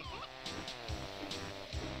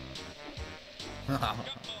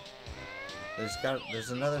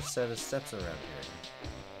 There's another set of steps around here.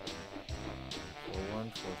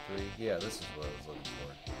 4-1, 4-3. Yeah, this is what I was looking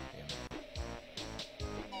for. Damn it.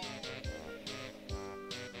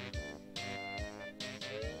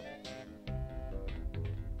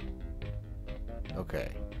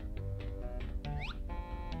 Okay.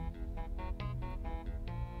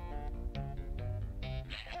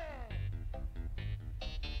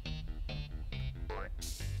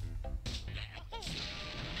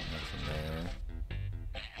 Nothing there.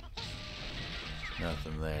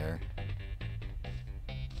 Nothing there.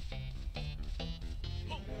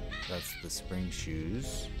 That's the spring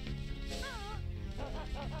shoes.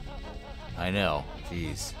 I know.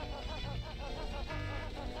 Jeez.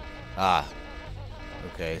 Ah.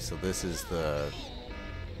 Okay, so this is the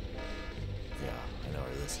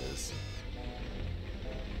this is.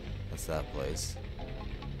 That's that place.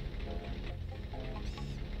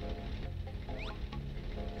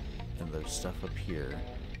 And there's stuff up here.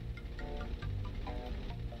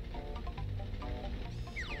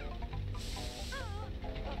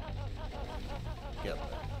 Get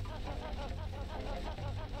there.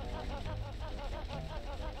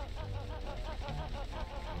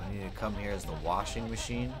 I need to come here as the washing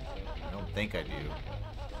machine? I don't think I do.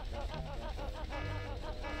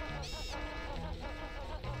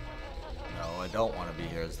 No, I don't want to be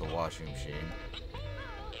here as the washing machine.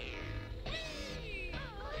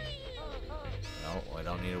 No, I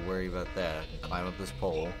don't need to worry about that. I can climb up this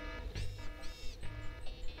pole.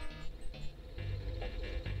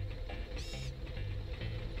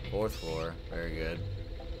 Fourth floor, very good.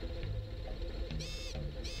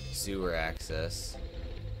 Sewer access.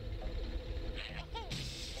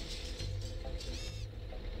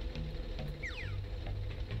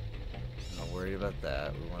 Not worried about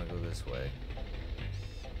that. We want to go this way.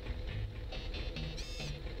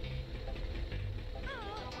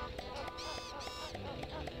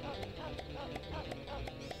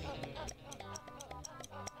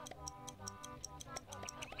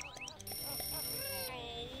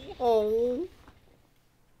 Oh.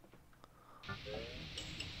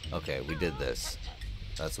 Okay, we did this.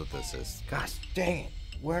 That's what this is. Gosh dang it.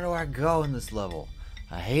 Where do I go in this level?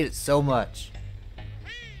 I hate it so much.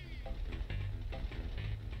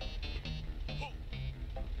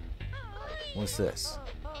 What's this?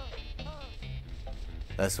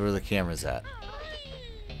 That's where the camera's at.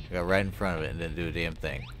 I got right in front of it and didn't do a damn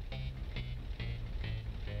thing.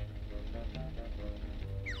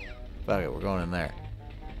 Fuck it, we're going in there.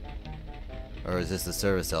 Or is this the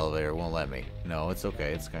service elevator? It won't let me. No, it's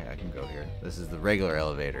okay. I can go here. This is the regular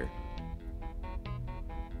elevator.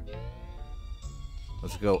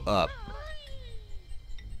 Let's go up.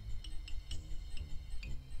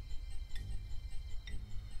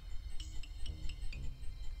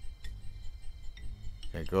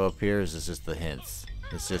 Okay, go up here. Is this just the hints?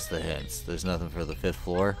 It's just the hints. There's nothing for the 5th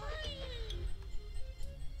floor.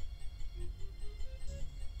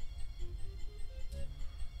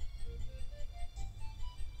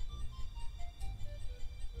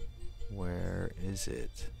 Where is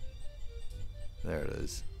it? There it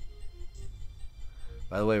is.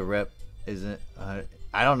 By the way, rep isn't... I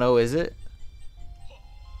don't know, is it?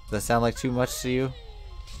 Does that sound like too much to you?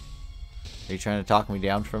 Are you trying to talk me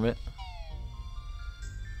down from it?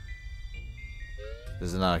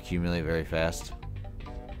 Does it not accumulate very fast?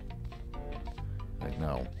 Like,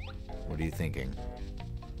 no. What are you thinking?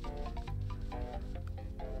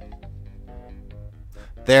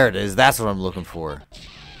 There it is. That's what I'm looking for.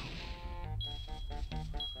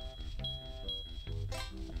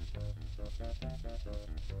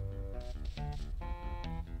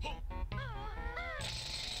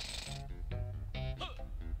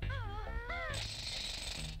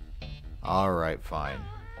 Alright, fine.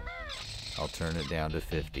 I'll turn it down to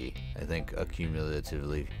 50. I think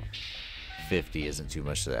accumulatively 50 isn't too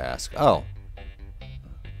much to ask. Oh!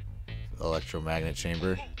 Electromagnet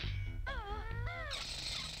chamber.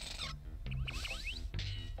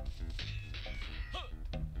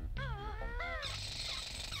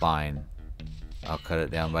 Fine. I'll cut it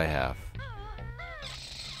down by half.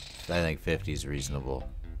 I think 50 is reasonable.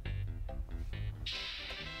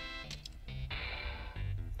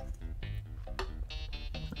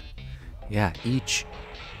 Yeah, each.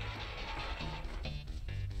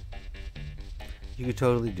 You could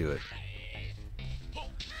totally do it.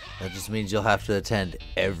 That just means you'll have to attend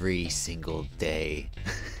every single day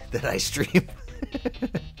that I stream.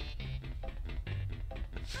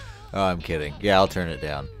 Oh, I'm kidding. Yeah, I'll turn it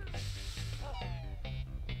down.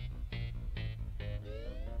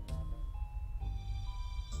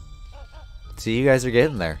 See, you guys are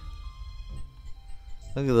getting there.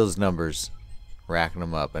 Look at those numbers. Racking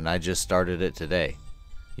them up, and I just started it today.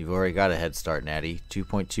 You've already got a head start, Natty.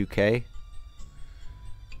 2.2k.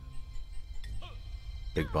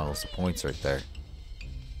 Big bundles of points right there.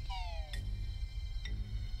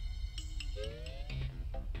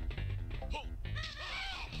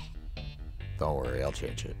 Don't worry, I'll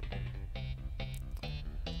change it.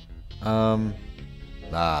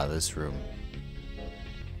 This room.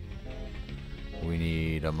 We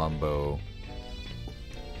need a mumbo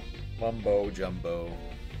jumbo.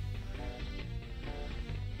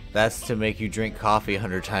 That's to make you drink coffee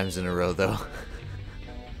 100 times in a row, though.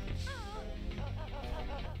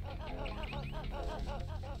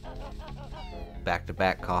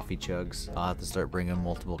 Back-to-back coffee chugs. I'll have to start bringing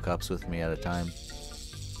multiple cups with me at a time.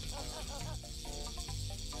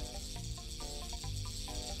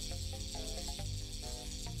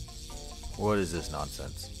 What is this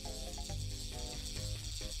nonsense?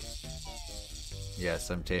 Yes,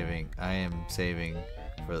 I'm saving. I am saving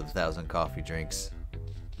for the 1,000 coffee drinks.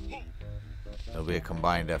 It'll be a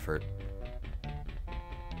combined effort.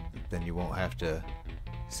 Then you won't have to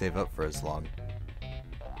save up for as long.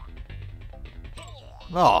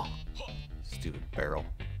 Oh, stupid barrel.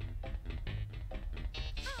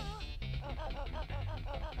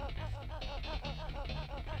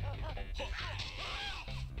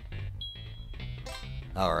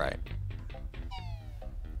 All right.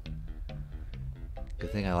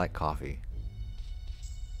 Good thing I like coffee.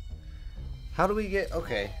 How do we get...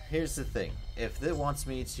 Okay, here's the thing. If it wants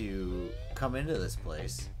me to come into this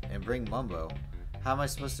place and bring Mumbo, how am I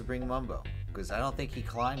supposed to bring Mumbo? Because I don't think he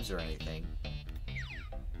climbs or anything.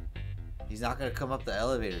 He's not going to come up the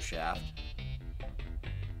elevator shaft.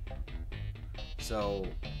 So,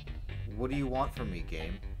 what do you want from me,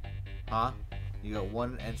 game? Huh? You got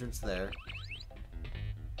one entrance there.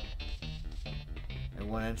 And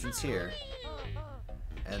one entrance here.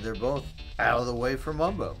 And they're both out of the way for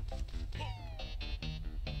Mumbo.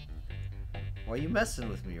 Why are you messing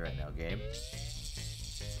with me right now, game?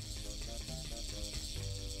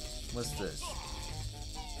 What's this?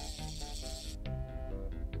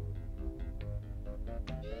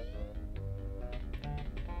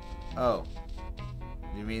 Oh.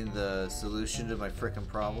 You mean the solution to my frickin'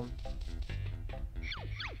 problem?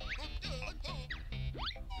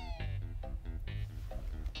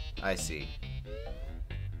 I see.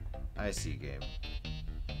 I see, game.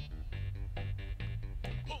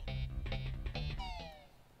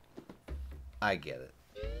 I get it.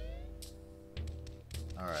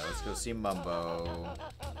 Alright, let's go see Mumbo.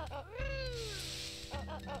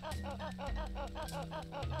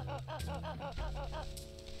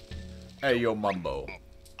 Hey, yo, Mumbo.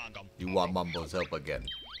 You want Mumbo's help again?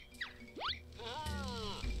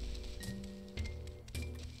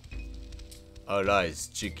 Arise,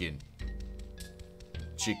 chicken.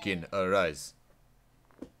 Chicken, arise.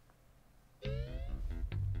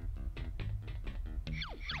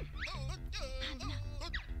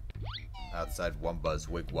 Outside Wumba's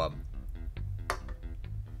wigwam.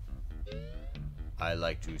 I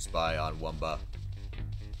like to spy on Wumba.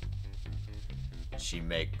 She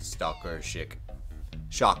make stalker chick.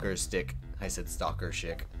 Shocker stick. I said stalker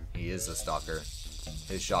chick. He is a stalker.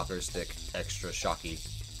 His shocker stick extra shocky.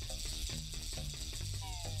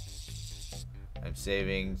 I'm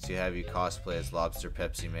saving to have you cosplay as Lobster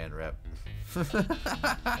Pepsi Man rep.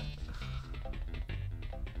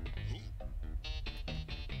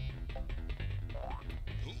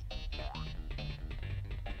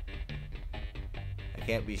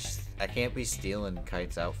 I can't be stealing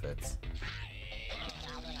Kite's outfits.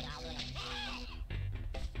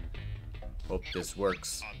 Hope this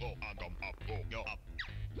works.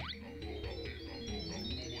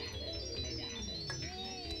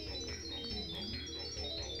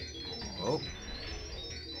 Oh.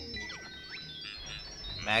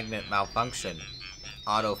 Magnet malfunction.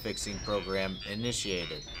 Auto fixing program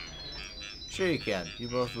initiated. Sure you can. You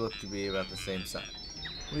both look to be about the same size.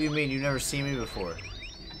 What do you mean? You've never seen me before?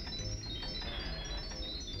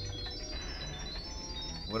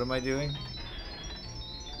 What am I doing?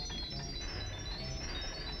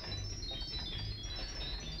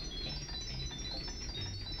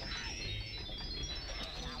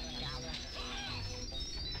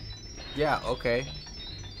 Yeah, okay.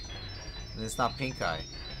 And it's not pink eye.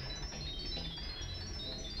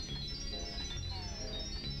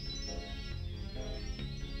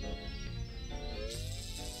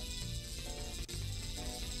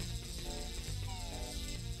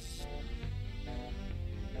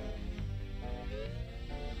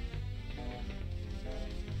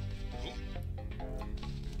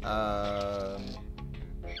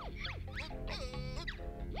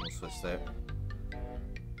 We'll switch there.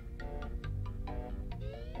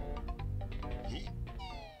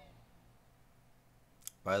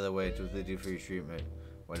 By the way, what did they do for your treatment?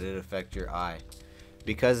 Why did it affect your eye?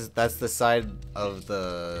 Because that's the side of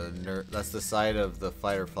the nerve. That's the side of the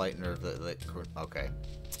fight or flight nerve that. Okay.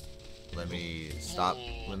 Let me stop.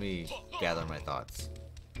 Let me gather my thoughts.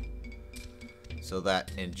 So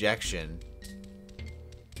that injection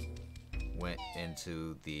went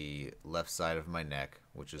into the left side of my neck,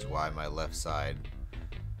 which is why my left side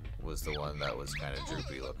was the one that was kind of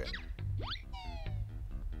droopy looking.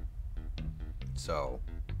 So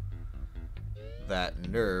that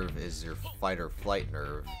nerve is your fight or flight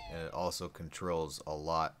nerve, and it also controls a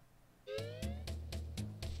lot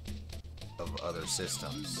of other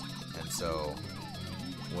systems. And so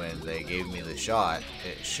when they gave me the shot,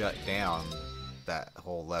 it shut down that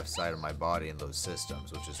whole left side of my body in those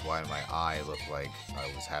systems, which is why my eye looked like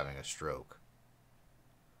I was having a stroke.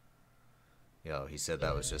 You know, he said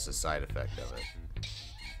that was just a side effect of it.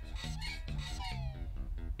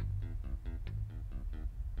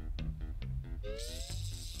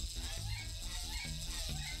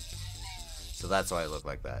 So that's why it looked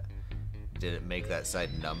like that. Did it make that side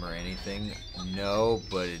numb or anything? No,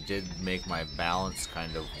 but it did make my balance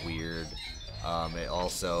kind of weird. It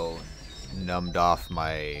also numbed off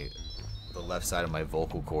the left side of my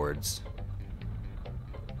vocal cords.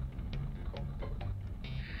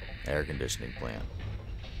 Air conditioning plant.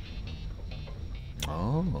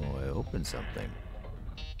 Oh, I opened something.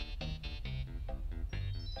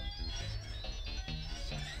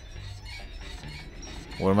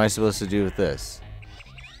 What am I supposed to do with this?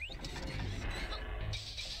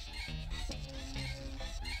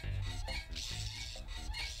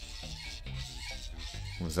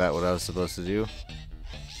 Was that what I was supposed to do?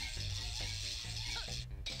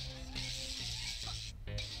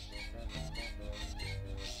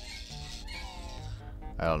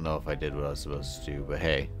 I don't know if I did what I was supposed to do, but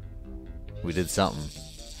hey, we did something.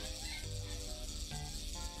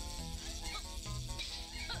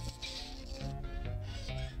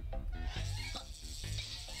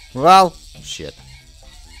 Well, shit.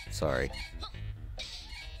 Sorry.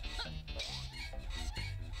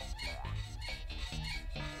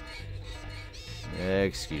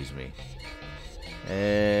 Excuse me.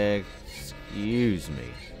 Excuse me.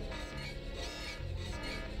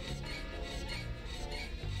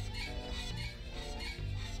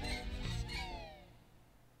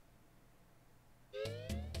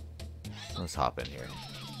 Let's hop in here.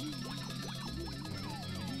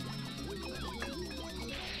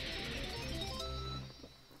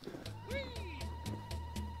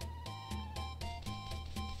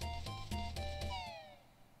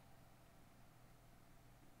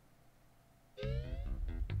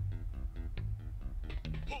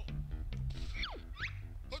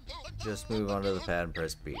 Just move onto the pad and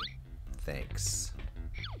press B. Thanks.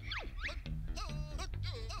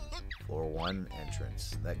 Floor 1,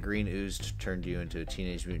 entrance. That green ooze turned you into a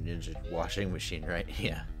Teenage Mutant Ninja washing machine, right?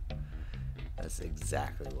 Yeah. That's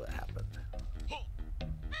exactly what happened.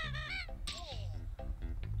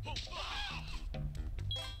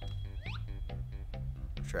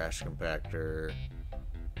 Trash compactor.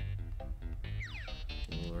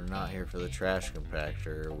 We're not here for the trash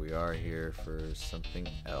compactor. We are here for something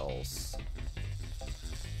else.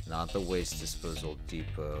 Not the waste disposal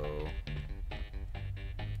depot.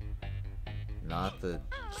 Not the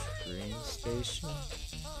train station.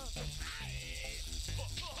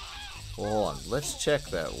 Well, hold on. Let's check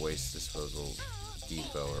that waste disposal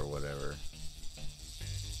depot or whatever.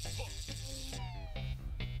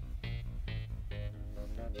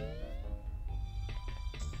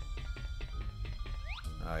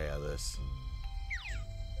 Oh yeah, this.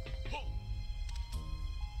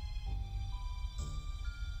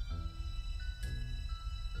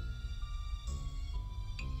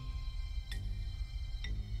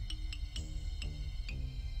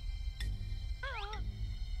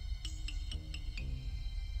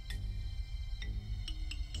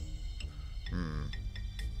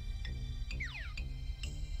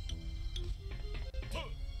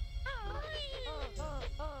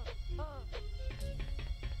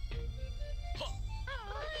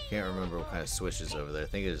 Can't remember what kind of switch is over there. I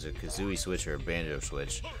think it was a Kazooie switch or a Banjo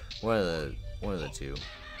switch. One of the two.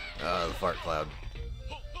 The fart cloud.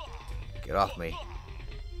 Get off me.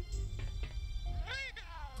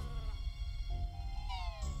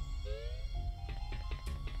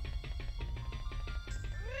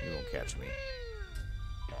 You won't catch me.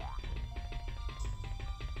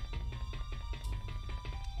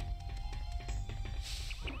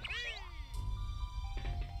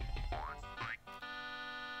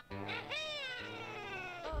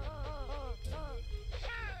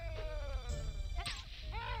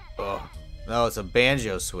 Oh, no, it's a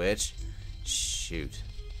Banjo switch. Shoot.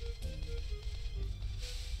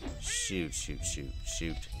 Shoot, shoot, shoot,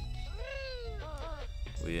 shoot.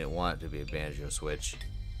 We didn't want it to be a Banjo switch.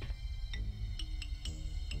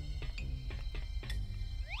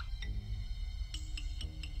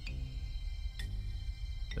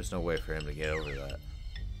 There's no way for him to get over that.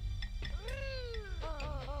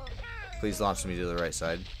 Please launch me to the right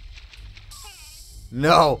side.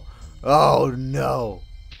 No! Oh no!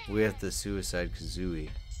 We have the Suicide Kazooie.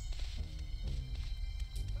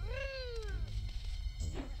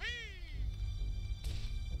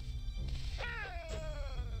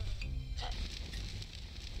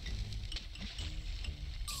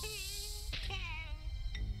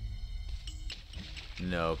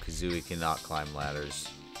 No, Kazooie cannot climb ladders.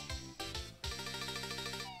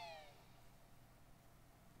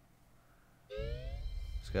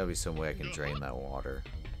 There's gotta be some way I can drain that water.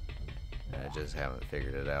 And I just haven't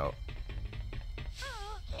figured it out.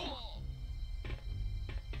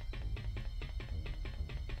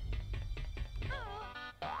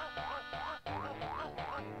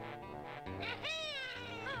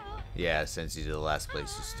 Yeah, since you did the last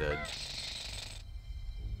place you stood.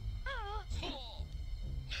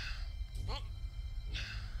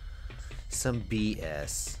 Some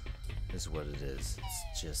BS is what it is.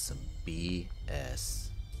 It's just some BS.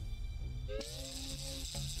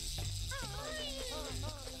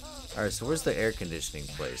 Alright, so where's the air conditioning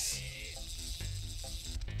place?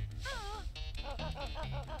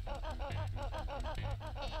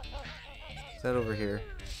 Is that over here?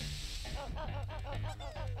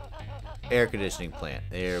 Air conditioning plant.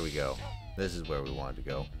 There we go. This is where we wanted to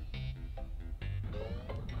go.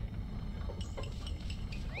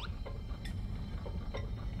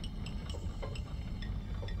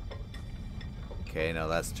 Okay, now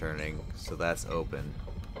that's turning, so that's open.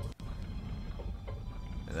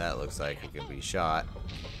 And that looks like it can be shot.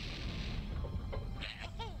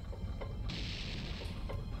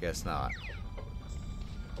 Guess not.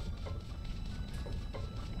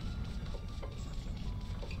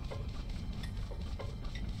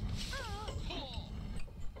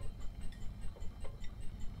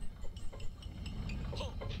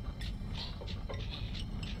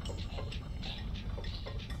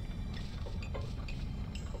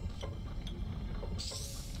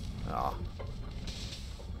 Oh.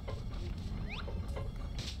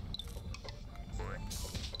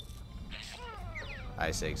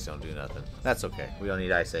 Ice eggs don't do nothing. That's okay. We don't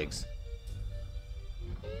need ice eggs.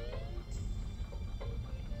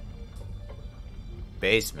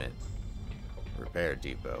 Basement. Repair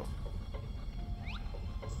depot.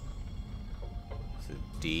 It's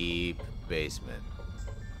a deep basement.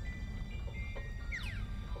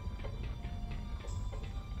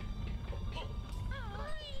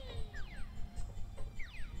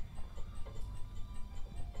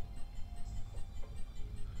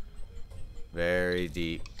 Very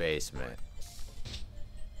deep basement.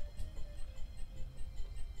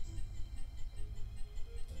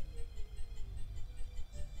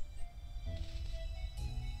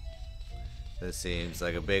 This seems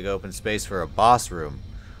like a big open space for a boss room.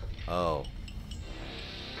 Oh.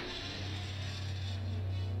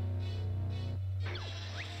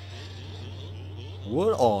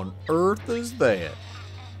 What on earth is that?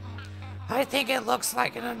 I think it looks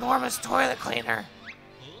like an enormous toilet cleaner.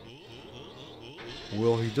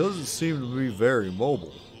 Well, he doesn't seem to be very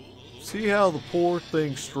mobile. See how the poor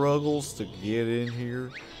thing struggles to get in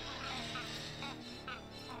here?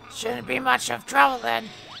 Shouldn't be much of trouble then.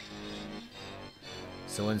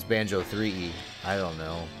 So when's Banjo-Tooie? I don't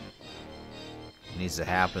know. It needs to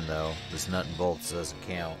happen though. This nut and bolts doesn't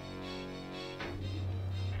count.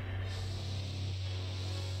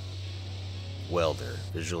 Welder.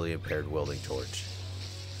 Visually impaired welding torch.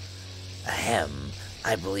 Ahem.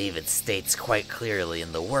 I believe it states quite clearly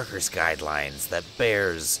in the workers' guidelines that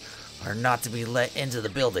bears are not to be let into the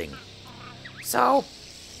building. So?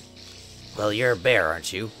 Well, you're a bear,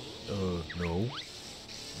 aren't you? No.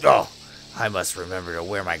 Oh, I must remember to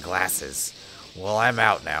wear my glasses. Well, I'm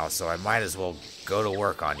out now, so I might as well go to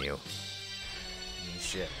work on you.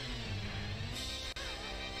 Shit.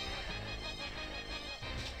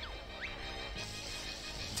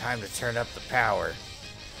 Time to turn up the power.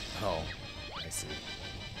 Oh, I see.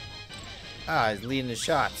 Ah, he's leading the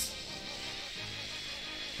shots.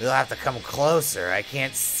 You'll have to come closer. I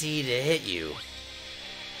can't see to hit you.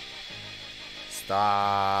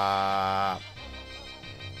 Stop.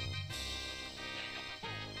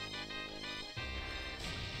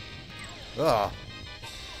 Oh.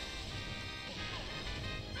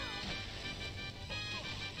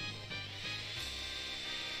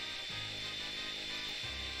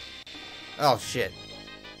 Oh shit.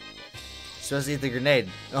 Supposed to eat the grenade.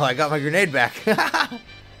 Oh, I got my grenade back.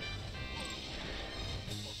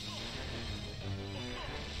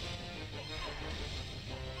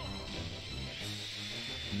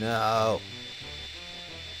 No.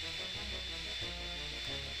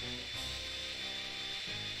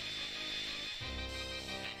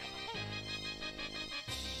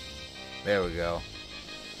 There we go.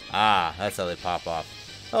 Ah, that's how they pop off.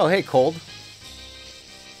 Oh, hey, cold.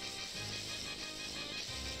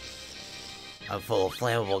 I'm full of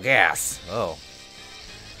flammable gas. Oh.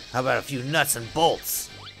 How about a few nuts and bolts?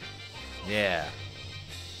 Yeah.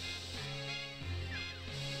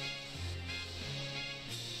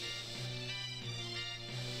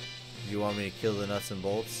 You want me to kill the nuts and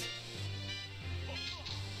bolts?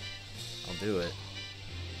 I'll do it.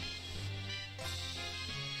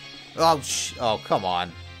 Oh, oh, come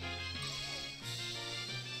on.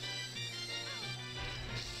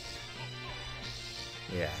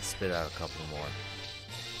 Yeah, spit out a couple more.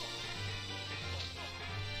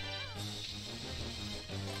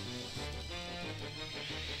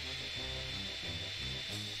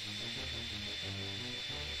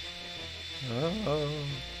 Oh.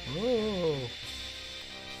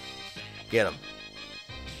 Get him.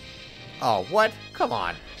 Oh, what? Come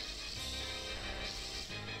on.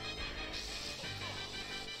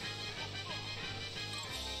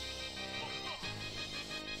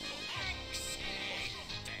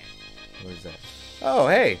 What is that? Oh,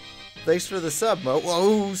 hey. Thanks for the sub, Mo.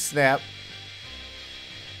 Whoa, snap.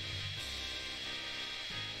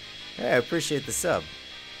 Hey, I appreciate the sub.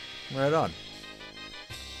 Right on.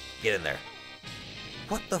 Get in there.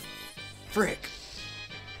 What the frick?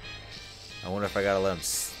 I wonder if I gotta let him.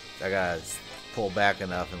 I gotta pull back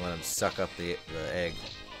enough and let him suck up the egg.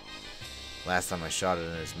 Last time I shot it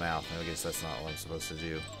in his mouth. I guess that's not what I'm supposed to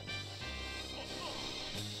do.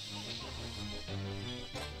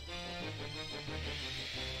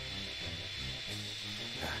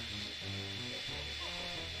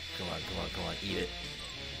 Come on, come on, come on. Eat it.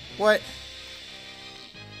 What?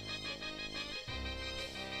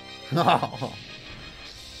 Oh.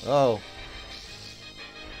 Oh.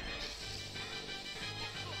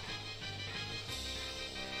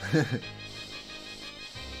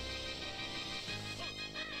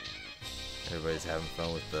 Everybody's having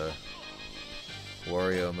fun with the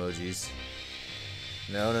Wario emojis.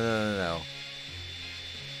 No, no, no, no, no.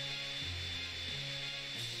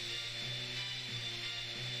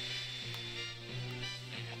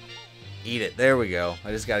 Eat it. There we go.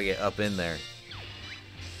 I just gotta get up in there.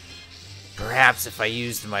 Perhaps if I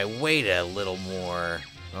used my weight a little more.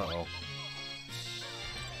 Uh-oh.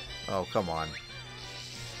 Oh, come on.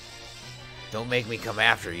 Don't make me come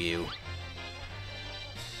after you.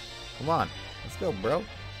 Come on. Let's go, bro.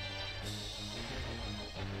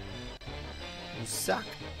 You suck.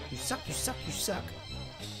 You suck, you suck, you suck.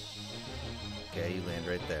 Okay, you land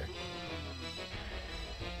right there.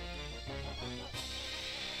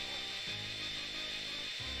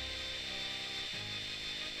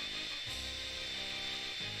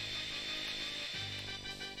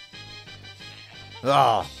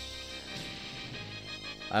 Oh!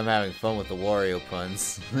 I'm having fun with the Wario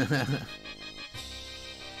puns.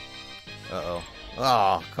 Uh-oh.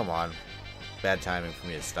 Oh, come on. Bad timing for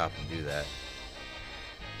me to stop and do that.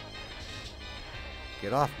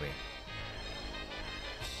 Get off me.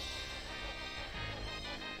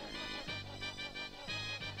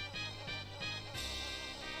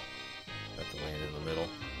 Got to land in the middle.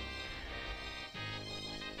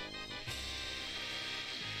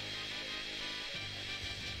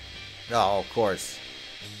 Oh, of course.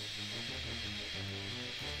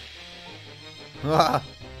 Ah!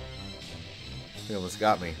 He almost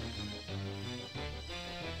got me.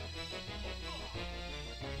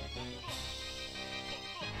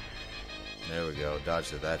 There we go.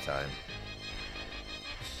 Dodged it that time.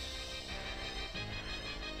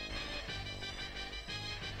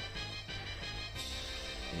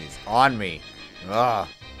 He's on me. Ah.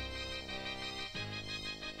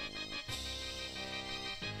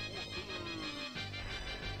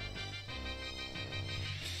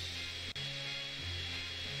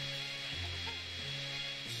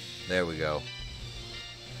 There we go.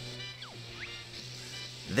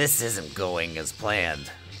 This isn't going as planned.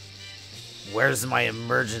 Where's my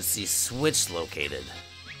emergency switch located?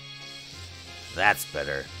 That's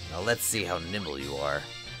better. Now let's see how nimble you are.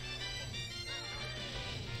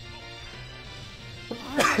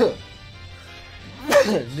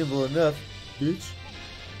 Nimble enough, bitch.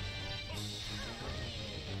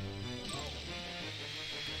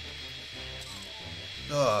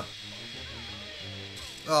 Ugh.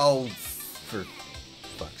 Oh, for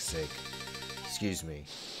fuck's sake. Excuse me.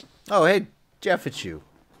 Oh, hey, Jeff, it's you.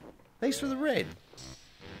 Thanks for the raid.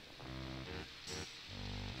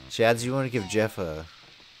 Shads, you want to give Jeff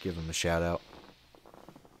give him a shout out?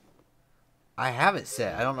 I have it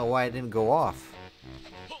set. I don't know why it didn't go off.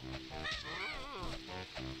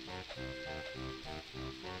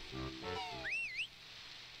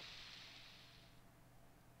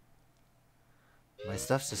 My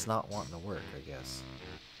stuff's just not wanting to work, I guess.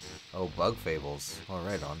 Oh, Bug Fables. Oh,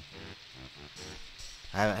 right on.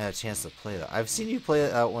 I haven't had a chance to play that. I've seen you play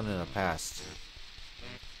that one in the past.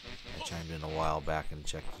 I chimed in a while back and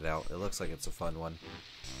checked it out. It looks like it's a fun one.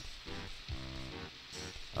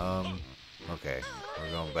 Okay.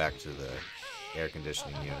 We're going back to the air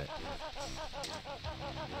conditioning unit.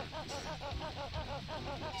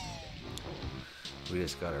 We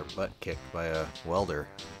just got our butt kicked by a welder.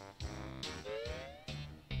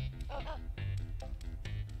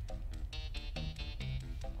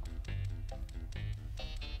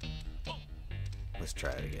 Let's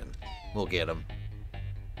try it again. We'll get him.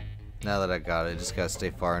 Now that I got it, just gotta stay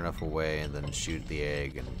far enough away and then shoot the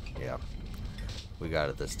egg, and yeah, we got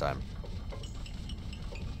it this time.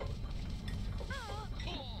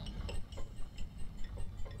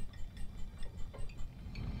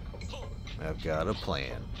 I've got a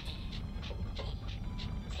plan.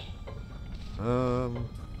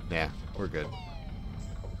 Yeah, we're good.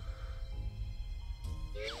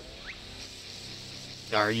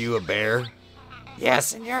 Are you a bear?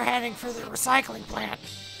 Yes, and you're heading for the recycling plant.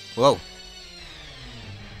 Whoa.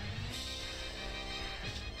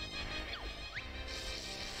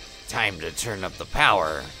 Time to turn up the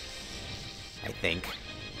power, I think.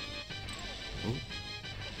 Ooh.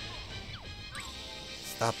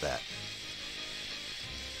 Stop that.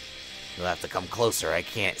 You'll have to come closer. I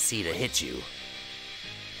can't see to hit you.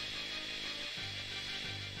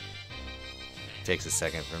 Takes a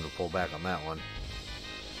second for him to pull back on that one.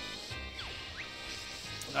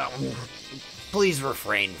 Please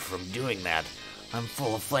refrain from doing that. I'm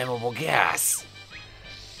full of flammable gas.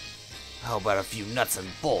 How about a few nuts and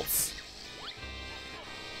bolts?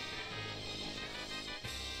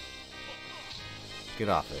 Get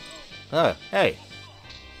off it. Oh, hey.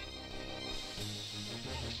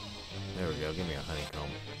 There we go. Give me a honeycomb.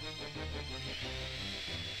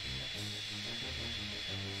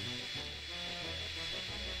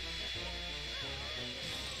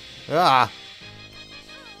 Ah!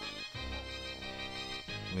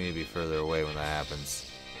 We need to be further away when that happens.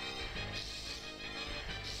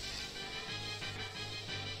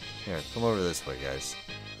 Here, come over this way, guys.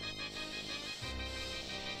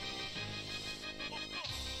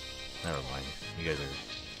 Never mind. You guys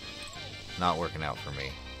are not working out for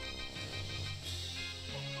me.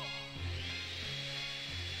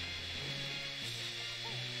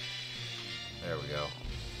 There we go.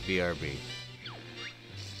 BRB.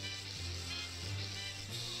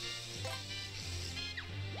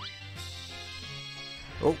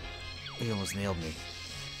 Oh, he almost nailed me.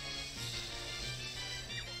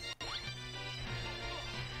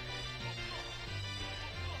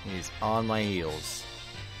 He's on my heels.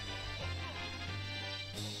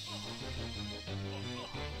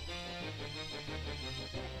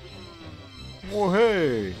 Oh,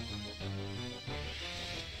 hey!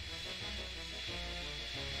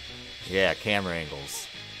 Yeah, camera angles.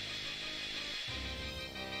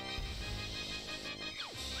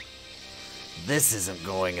 This isn't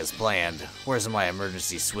going as planned. Where's my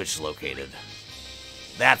emergency switch located?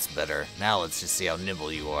 That's better. Now let's just see how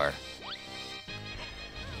nimble you are.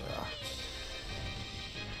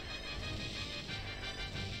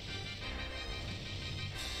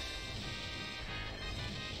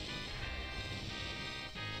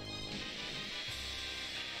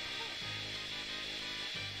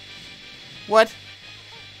 What?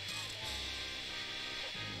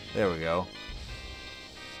 There we go.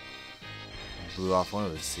 Blew off one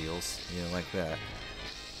of the seals. You didn't like that.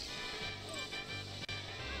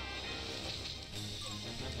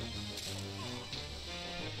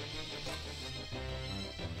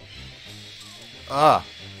 Ah.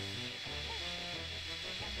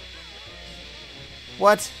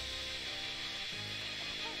 What?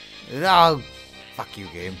 No. Fuck you,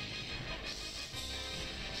 game.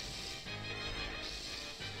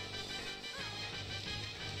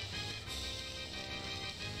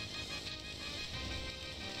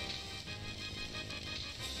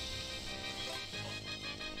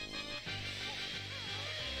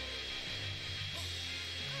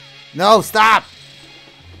 No, stop!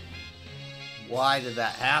 Why did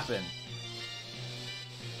that happen?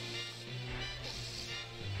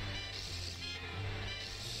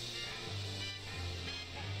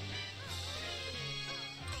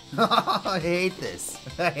 I hate this.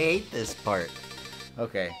 I hate this part.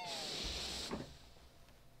 Okay.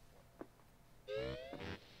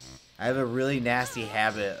 I have a really nasty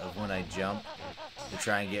habit of when I jump to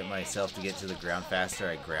try and get myself to get to the ground faster,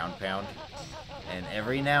 I ground pound. And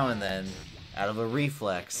every now and then, out of a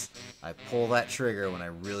reflex, I pull that trigger when I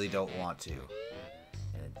really don't want to.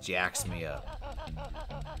 And it jacks me up.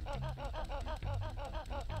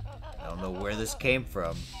 I don't know where this came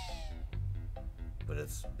from, but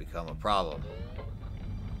it's become a problem.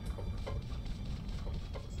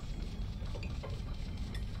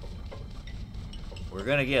 We're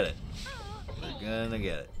gonna get it. We're gonna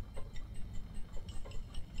get it.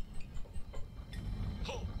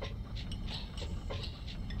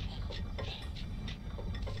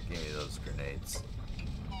 grenades.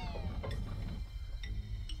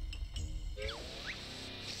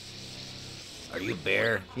 Are you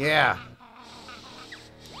bear? Yeah.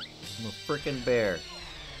 I'm a frickin' bear.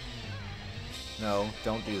 No,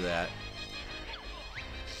 don't do that.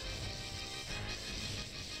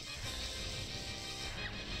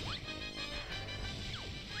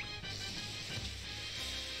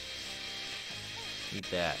 Eat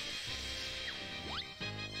that.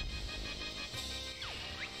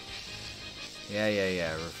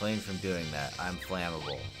 Yeah. Refrain from doing that. I'm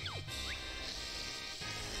flammable.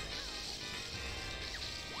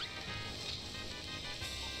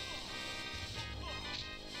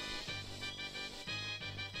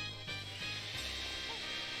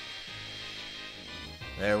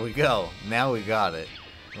 There we go. Now we got it.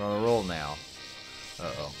 We're on a roll now.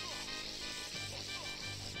 Uh-oh.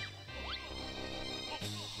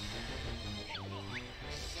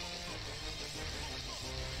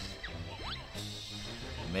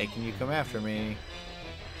 Making you come after me.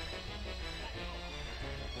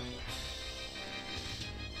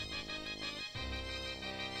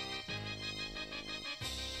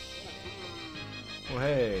 Oh,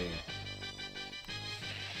 hey.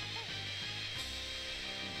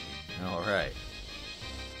 Alright.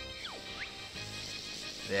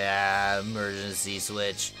 Yeah, emergency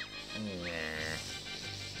switch.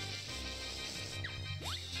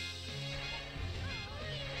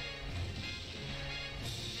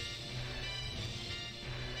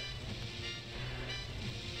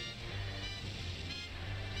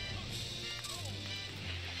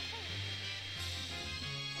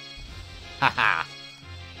 Haha.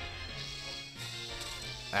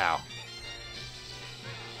 Ow.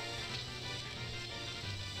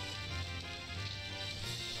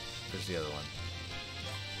 Where's the other one?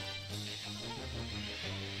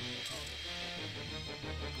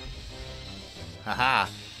 Haha.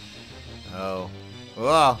 Oh.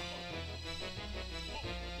 Whoa.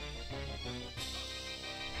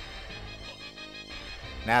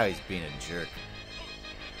 Now he's being a jerk.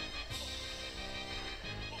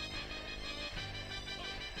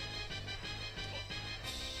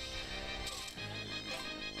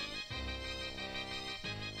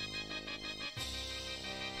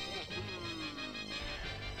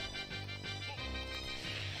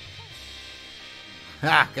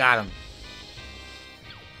 Ha! Got him.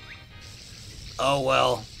 Oh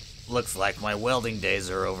well. Looks like my welding days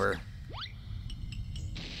are over.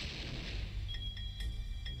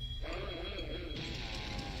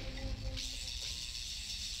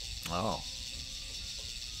 Oh.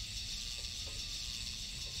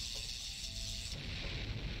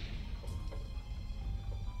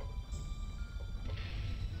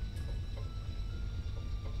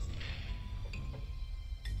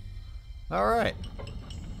 All right.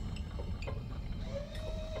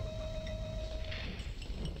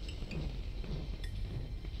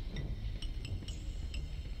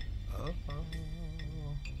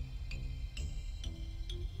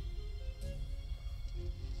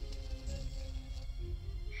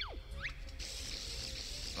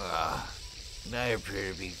 Now you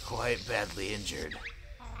appear to be quite badly injured.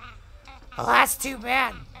 Well, that's too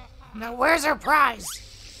bad. Now, where's our prize?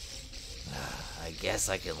 I guess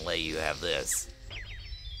I can let you have this.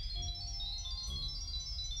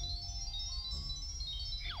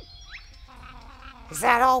 Is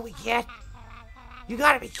that all we get? You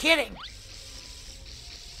gotta be kidding.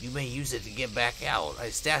 You may use it to get back out. I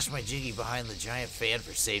stashed my Jiggy behind the giant fan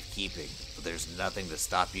for safekeeping, but there's nothing to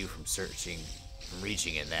stop you from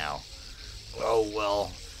reaching it now. Oh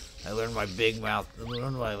well, I learned my big mouth.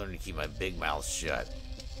 When do I learn to keep my big mouth shut?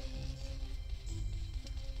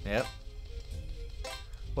 Yep.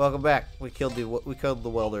 Welcome back. We killed the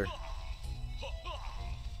welder.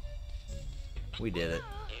 We did it.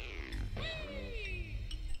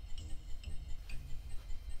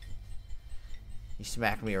 He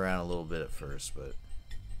smacked me around a little bit at first, but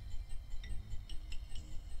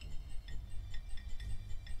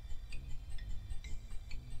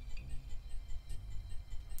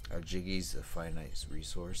are Jiggies a finite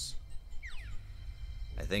resource?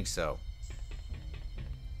 I think so.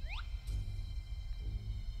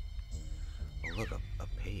 Oh, look, a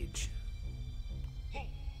page.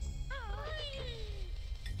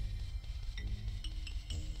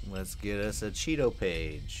 Let's get us a Cheeto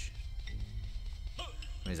page.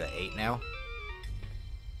 What is that, 8 now?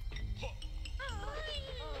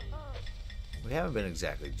 We haven't been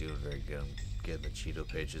exactly doing very good on getting the Cheeto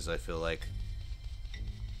pages, I feel like.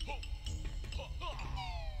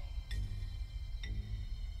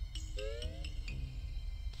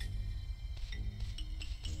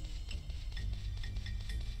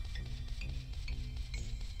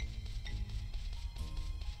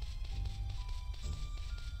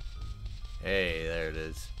 Hey, there it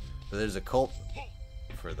is. But there's a cult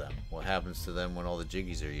for them. What happens to them when all the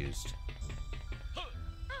jiggies are used?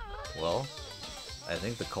 Well, I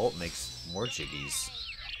think the cult makes more jiggies.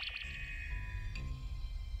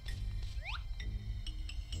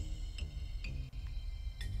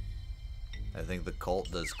 I think the cult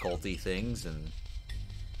does culty things and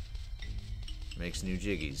makes new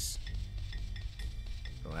jiggies.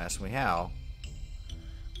 Don't ask me how,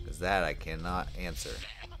 because that I cannot answer.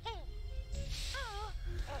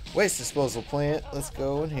 Waste disposal plant. Let's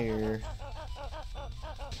go in here.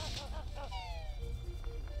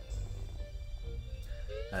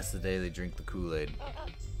 That's the day they drink the Kool-Aid.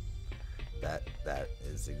 That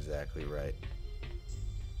is exactly right.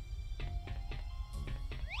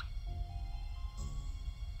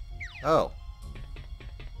 Oh.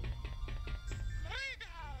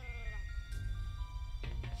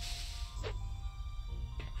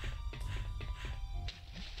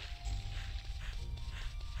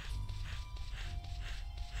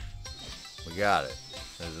 We got it.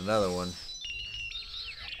 There's another one.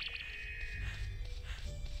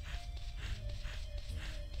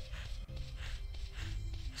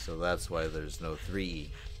 So that's why there's no 3E.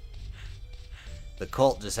 The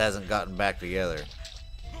cult just hasn't gotten back together.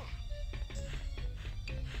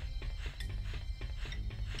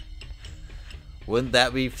 Wouldn't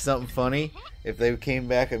that be something funny? If they came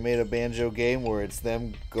back and made a Banjo game where it's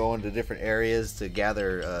them going to different areas to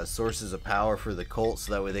gather sources of power for the cult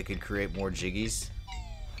so that way they could create more jiggies.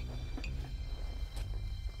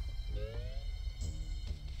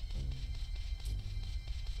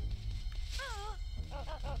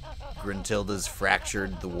 Gruntilda's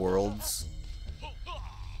fractured the worlds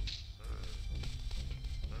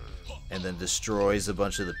and then destroys a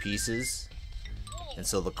bunch of the pieces. And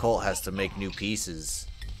so the cult has to make new pieces.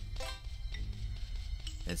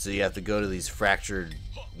 And so you have to go to these fractured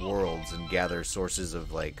worlds and gather sources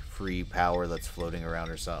of like free power that's floating around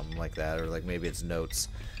or something like that. Or like maybe it's notes.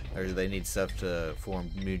 Or they need stuff to form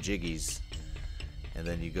new jiggies. And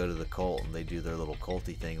then you go to the cult and they do their little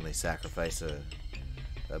culty thing and they sacrifice a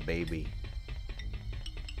baby.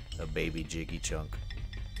 A baby jiggy chunk.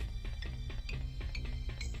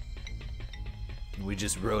 And we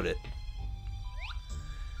just wrote it.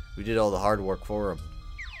 We did all the hard work for them.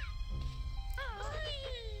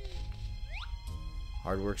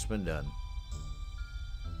 Hard work's been done.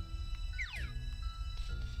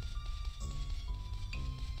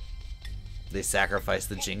 They sacrificed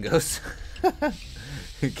the Jingos.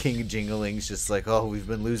 King Jingling's just like, oh, we've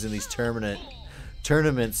been losing these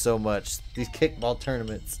tournaments so much. These kickball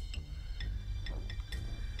tournaments.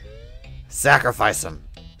 Sacrifice them.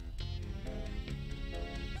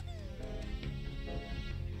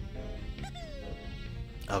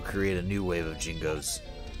 I'll create a new wave of Jingos.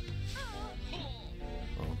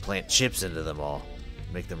 I'll plant chips into them all.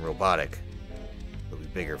 Make them robotic. They'll be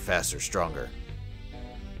bigger, faster, stronger.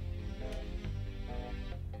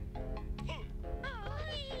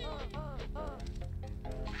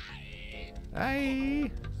 Hi.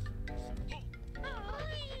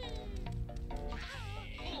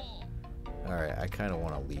 Alright, I kind of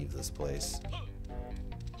want to leave this place.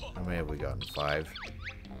 How many have we gotten? 5?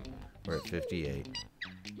 We're at 58.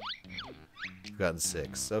 We've gotten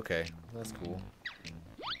 6. Okay, that's cool.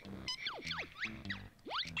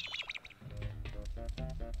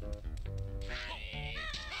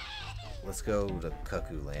 Let's go to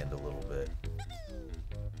Cuckoo Land a little bit.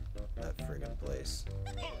 That friggin' place.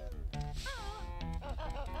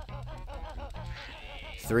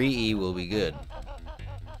 3E will be good.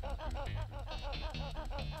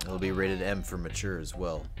 It'll be rated M for mature as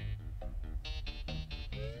well.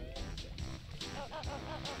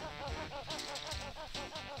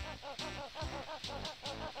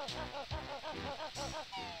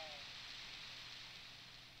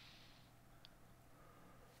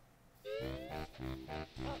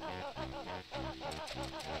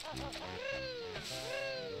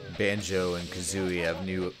 Banjo and Kazooie have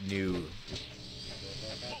new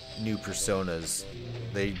personas.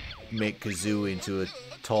 They make Kazooie into a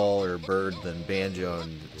taller bird than Banjo,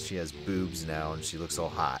 and she has boobs now, and she looks all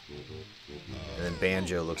hot. And then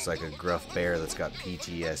Banjo looks like a gruff bear that's got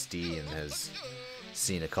PTSD and has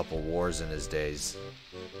seen a couple wars in his days.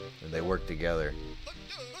 And they work together.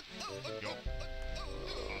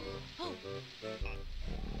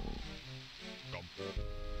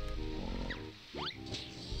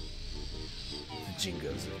 The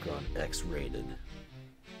Jingos have gone X-rated.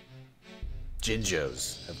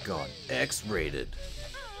 Jinjos have gone X-rated.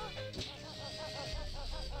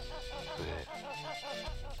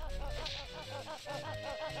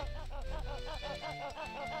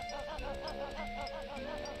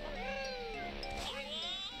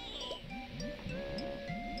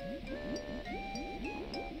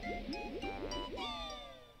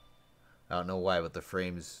 I don't know why, but the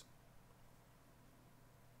frames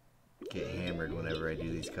get hammered whenever I do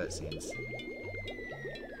these cutscenes.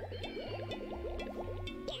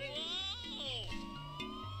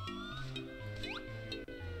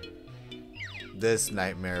 This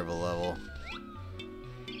nightmare of a level.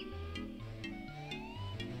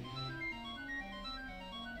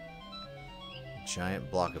 Giant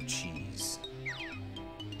block of cheese.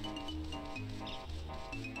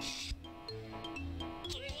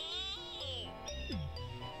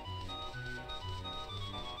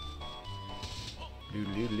 Do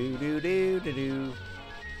do do do do do do.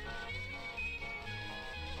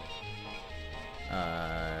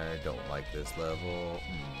 I don't like this level.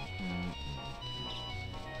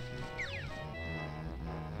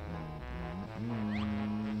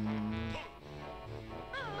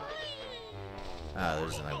 Ah,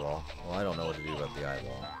 there's an eyeball. Well, I don't know what to do about the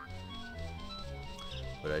eyeball.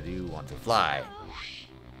 But I do want to fly.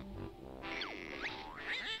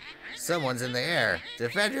 Someone's in the air.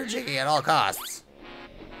 Defend your Jiggy at all costs.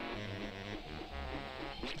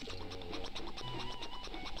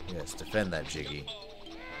 Yes, defend that Jiggy.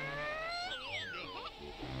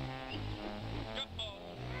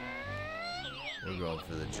 We're going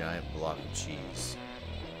for the giant block of cheese.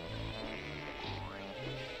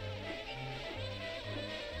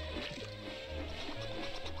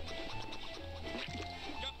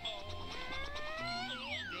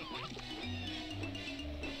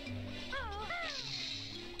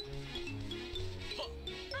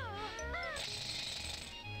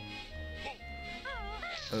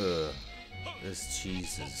 Ugh, this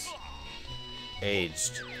cheese is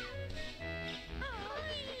aged.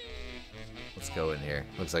 Let's go in here.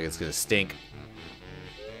 Looks like it's gonna stink.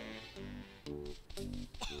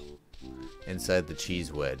 Inside the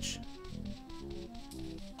cheese wedge.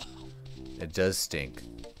 It does stink.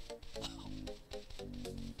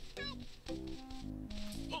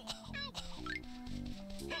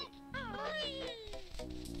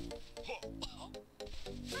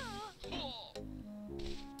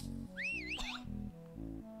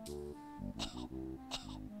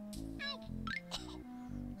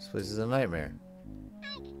 This place is a nightmare.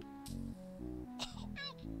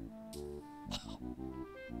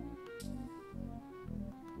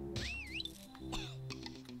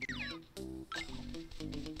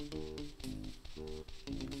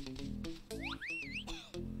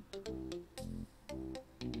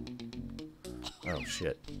 Oh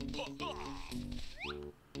shit.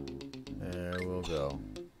 There we'll go.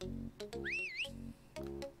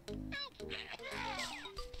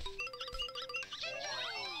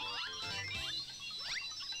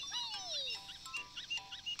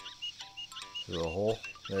 Through a hole?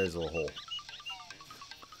 There's a hole.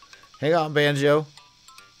 Hang on, Banjo.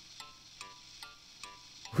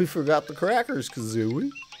 We forgot the crackers,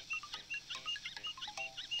 Kazooie.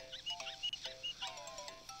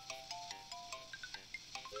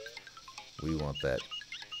 We want that.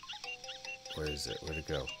 Where is it? Where'd it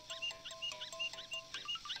go?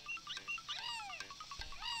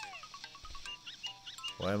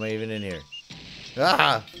 Why am I even in here?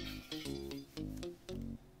 Ah!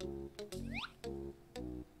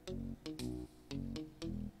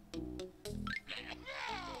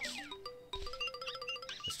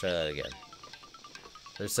 Let's try that again.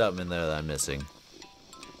 There's something in there that I'm missing.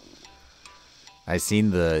 I seen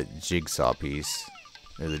the jigsaw piece.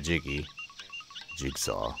 Or the Jiggy.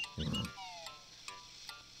 Jigsaw.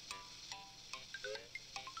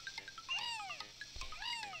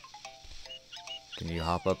 Can you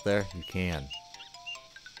hop up there? You can.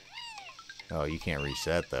 Oh, you can't reach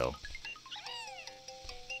that though.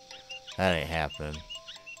 That ain't happening.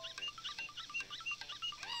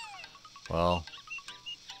 Well,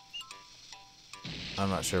 I'm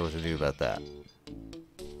not sure what to do about that.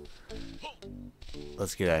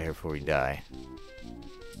 Let's get out of here before we die.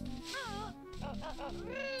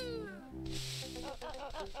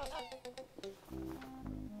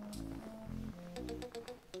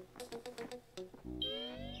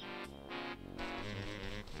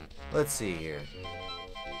 Let's see here.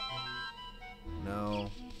 No.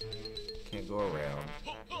 Can't go around.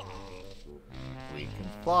 We can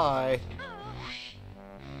fly.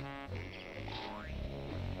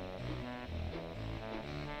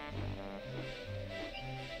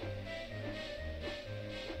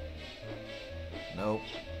 Nope.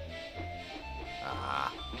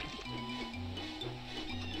 Ah.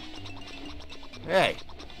 Hey.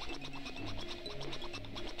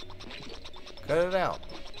 Cut it out.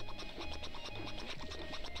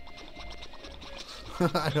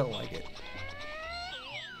 I don't like it.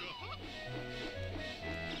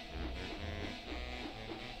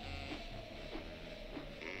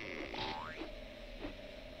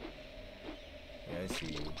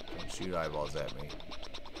 shoot eyeballs at me.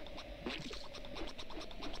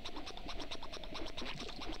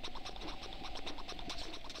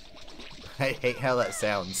 I hate how that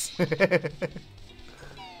sounds.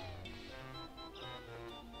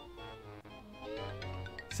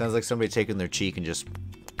 Sounds like somebody taking their cheek and just...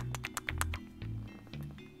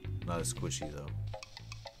 Not as squishy though.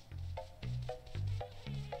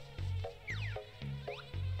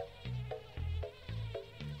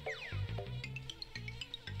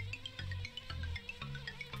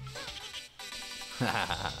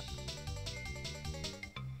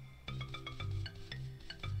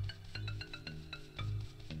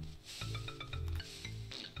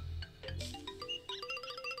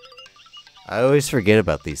 I always forget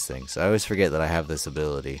about these things. I always forget that I have this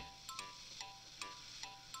ability.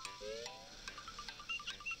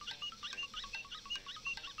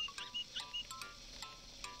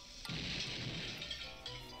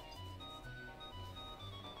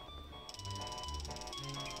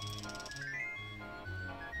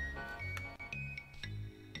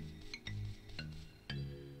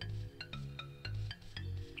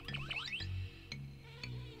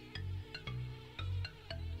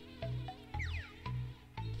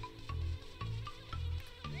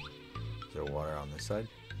 Is there water on this side?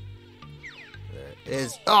 There it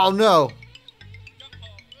is. Oh no!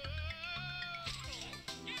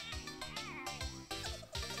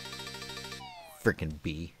 Frickin'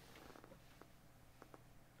 bee.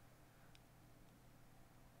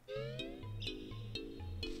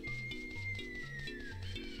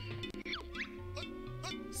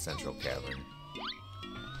 Central cavern.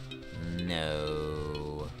 No.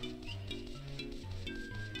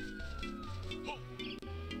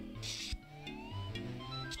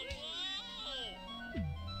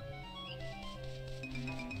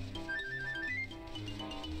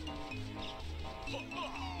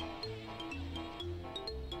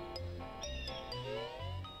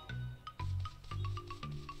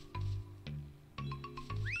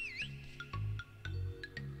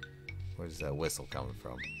 Where's that whistle coming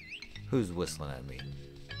from? Who's whistling at me?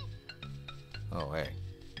 Oh, hey.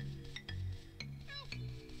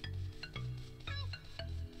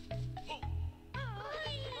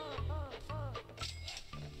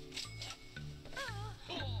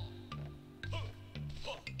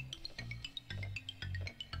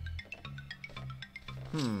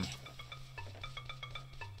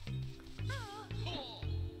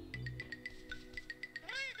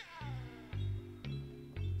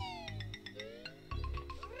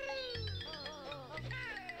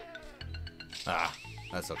 Ah,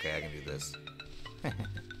 that's okay, I can do this.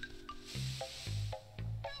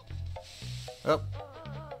 Oh.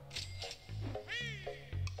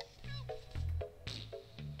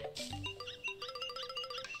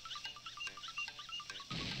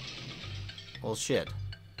 Well, shit.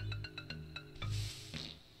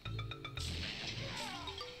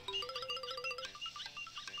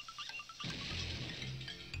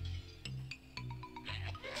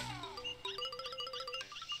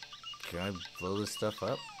 Can I blow this stuff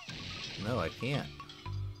up? No, I can't.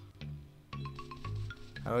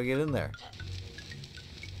 How do I get in there?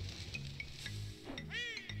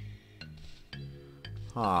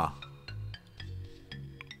 Huh.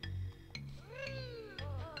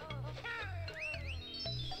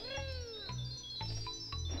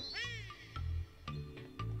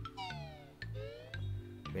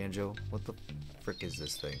 Banjo, what the frick is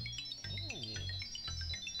this thing?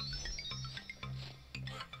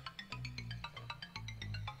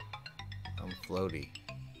 I'm floaty.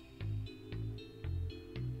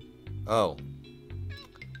 Oh.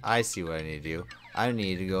 I see what I need to do. I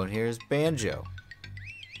need to go in here as Banjo.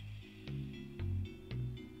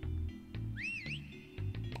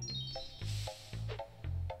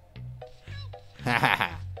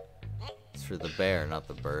 Haha. It's for the bear, not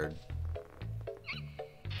the bird.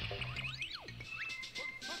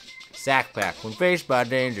 Sack pack. When faced by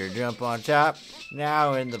danger, jump on top.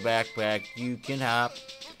 Now in the backpack, you can hop.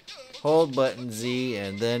 Hold button Z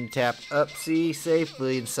and then tap up C.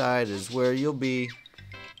 Safely inside is where you'll be.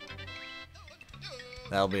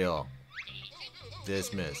 That'll be all.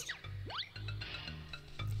 Dismissed.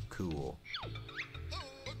 Cool.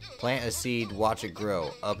 Plant a seed, watch it grow.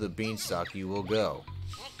 Up the beanstalk you will go.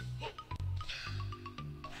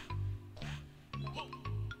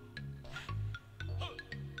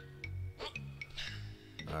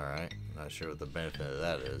 Alright, not sure what the benefit of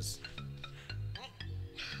that is.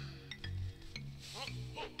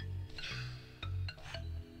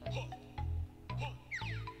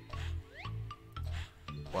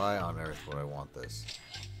 Why on earth would I want this?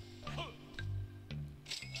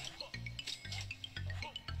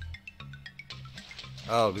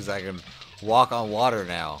 Oh, because I can walk on water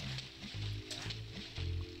now.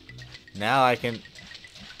 Now I can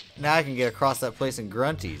get across that place in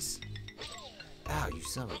Grunties. Ow, you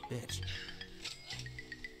son of a bitch.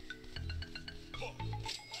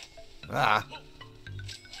 Ah.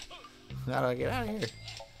 How do I get out of here?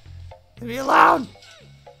 Leave me alone!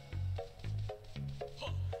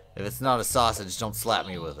 If it's not a sausage, don't slap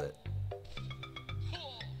me with it.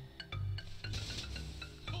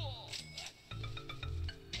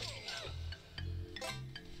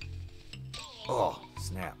 Oh,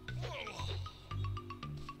 snap.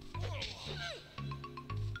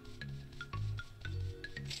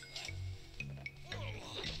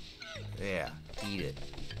 Yeah, eat it.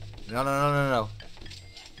 No, no, no, no, no.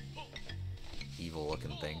 Evil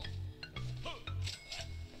looking thing.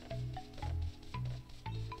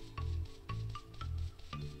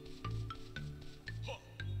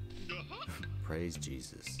 Praise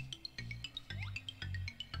Jesus.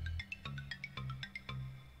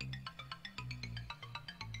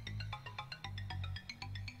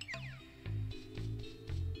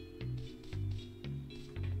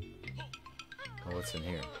 Oh, what's in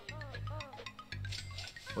here?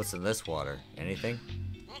 What's in this water? Anything?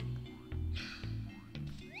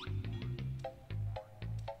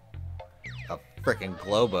 A frickin'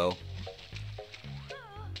 Globo.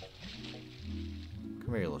 Come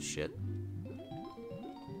here, you little shit.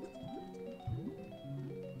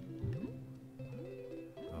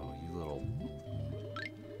 Oh, you little...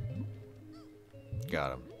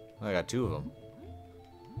 Got him. I got two of them.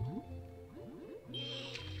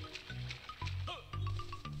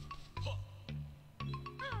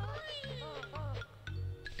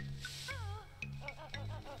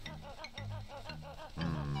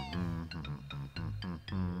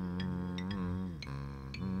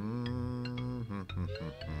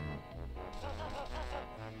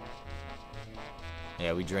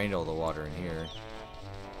 Yeah, we drained all the water in here.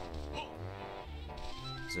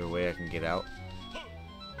 Is there a way I can get out?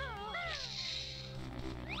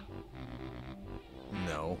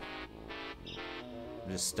 No.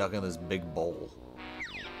 I'm just stuck in this big bowl.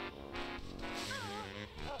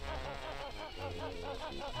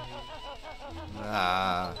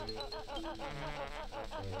 Ah.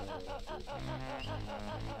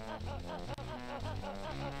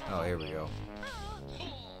 Oh, here we go.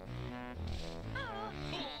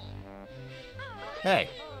 Hey,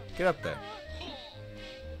 get up there.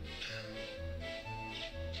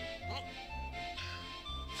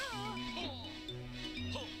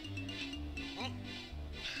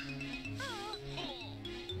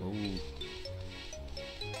 Ooh.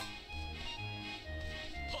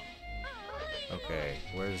 Okay,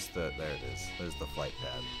 where's the... There it is. There's the flight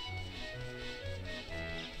pad.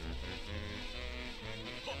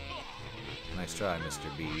 Nice try,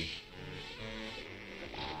 Mr. B.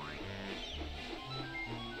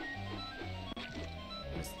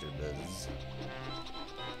 Mr. Biz.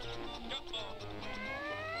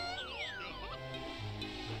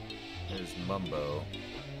 There's Mumbo.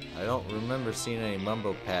 I don't remember seeing any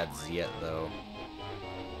Mumbo pads yet, though.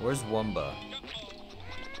 Where's Wumba?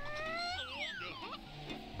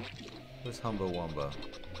 Where's Humba Wumba?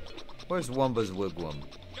 Where's Wumba's Wigwam?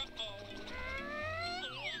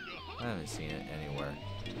 I haven't seen it anywhere.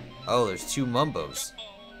 Oh, there's two Mumbos.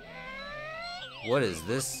 What is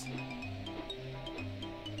this?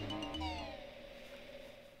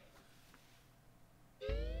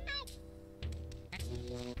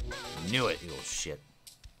 Knew it, you little shit.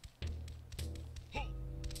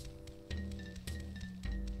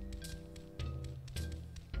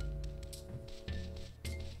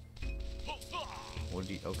 What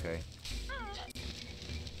do you... Okay.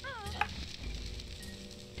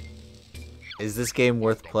 Is this game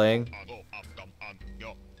worth playing?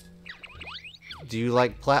 Do you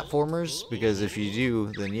like platformers? Because if you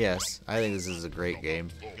do, then yes, I think this is a great game.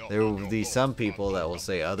 There will be some people that will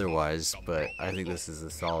say otherwise, but I think this is a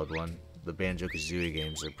solid one. The Banjo-Kazooie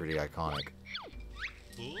games are pretty iconic.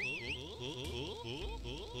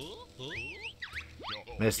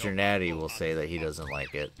 Mr. Natty will say that he doesn't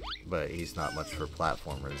like it, but he's not much for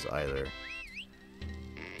platformers either.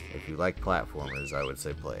 If you like platformers, I would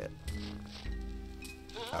say play it.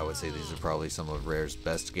 I would say these are probably some of Rare's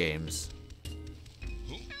best games.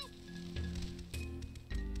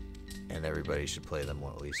 And everybody should play them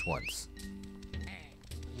at least once.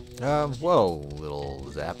 Whoa, little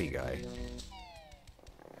zappy guy.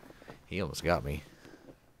 He almost got me.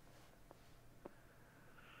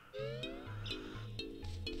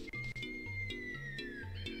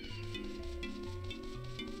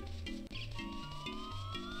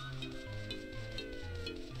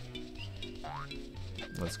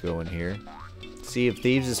 Let's go in here. Sea of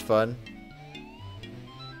Thieves is fun.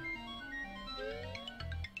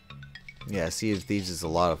 Yeah, Sea of Thieves is a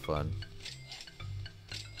lot of fun.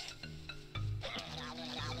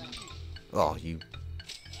 Oh, you...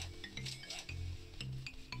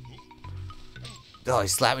 Oh, he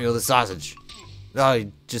slapped me with a sausage. Oh,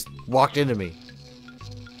 he just walked into me.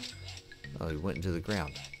 Oh, he went into the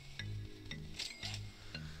ground.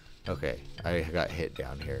 Okay, I got hit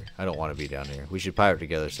down here. I don't want to be down here. We should pirate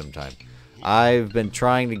together sometime. I've been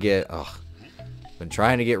trying to get... been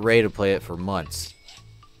trying to get Ray to play it for months.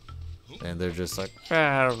 And they're just like,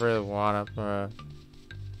 I don't really want to.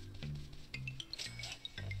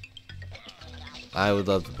 I would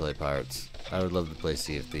love to play Pirates. I would love to play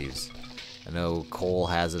Sea of Thieves. I know Cole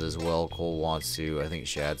has it as well. Cole wants to. I think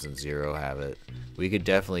Shads and Zero have it. We could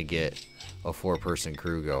definitely get a 4-person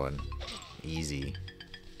crew going. Easy.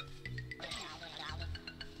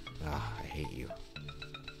 Ah, I hate you.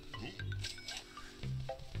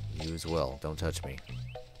 You as well. Don't touch me.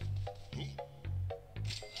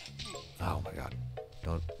 Oh my god.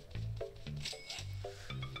 Don't.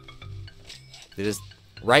 It is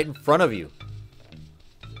right in front of you.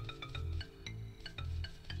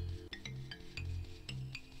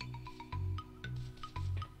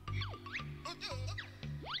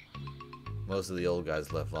 Most of the old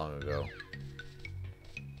guys left long ago.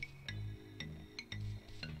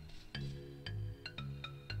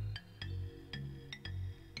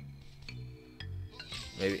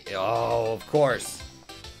 Maybe. Oh, of course.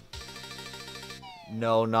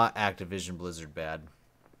 No, not Activision Blizzard bad.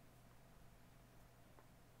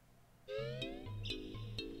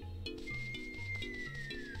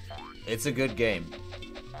 It's a good game.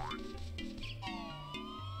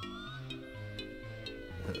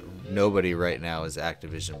 Nobody right now is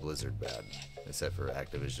Activision Blizzard bad, except for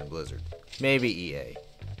Activision Blizzard. Maybe EA.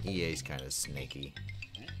 EA's kind of snaky.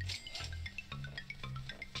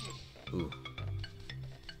 Ooh.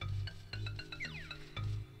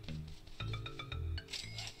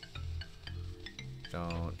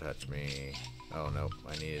 Don't touch me. Oh, nope.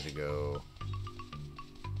 I needed to go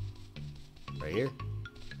right here.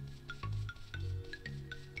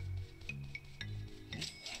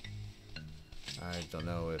 I don't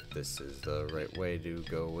know if this is the right way to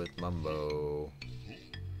go with Mumbo.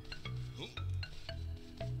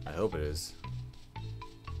 I hope it is.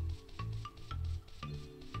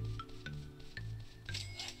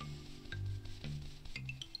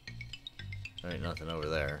 There ain't nothing over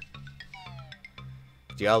there.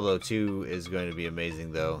 Diablo 2 is going to be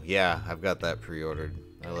amazing, though. Yeah, I've got that pre-ordered.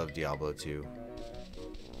 I love Diablo 2.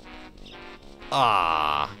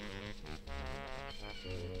 Ah!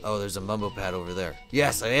 Oh, there's a Mumbo pad over there.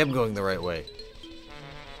 Yes, I am going the right way.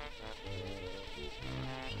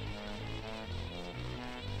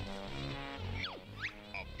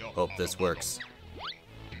 Hope this works.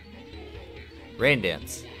 Rain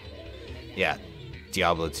Dance. Yeah,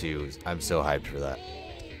 Diablo 2. I'm so hyped for that.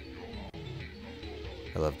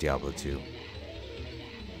 I love Diablo 2.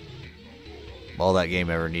 All that game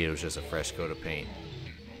ever needed was just a fresh coat of paint.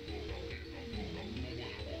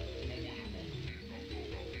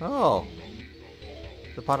 Oh!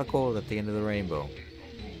 The pot of gold at the end of the rainbow.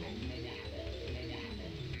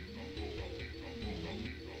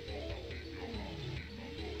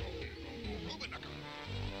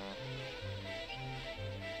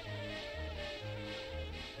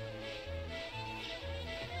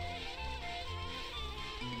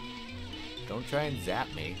 Don't try and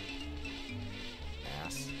zap me.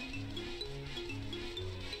 Ass.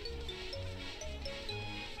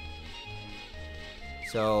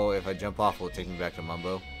 So, if I jump off, will it take me back to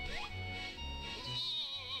Mumbo?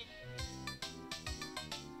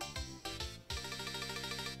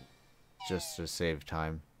 Just to save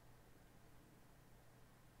time.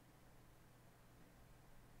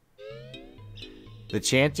 The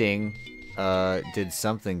chanting did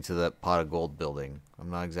something to that pot of gold building. I'm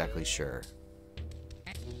not exactly sure.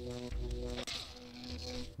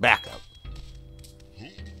 Back up.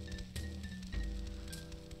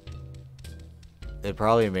 It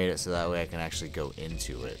probably made it so that way I can actually go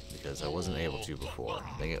into it, because I wasn't able to before.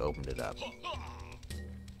 I think it opened it up.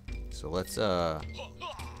 So let's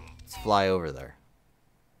fly over there.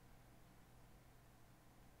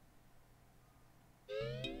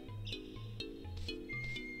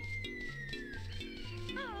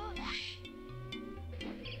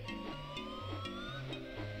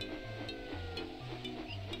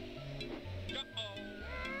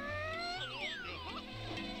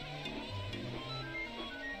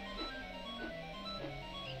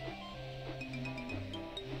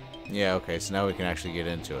 Yeah, okay, so now we can actually get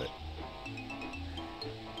into it.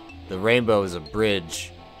 The rainbow is a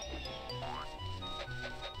bridge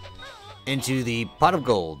into the pot of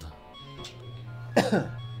gold.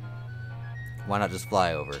 Why not just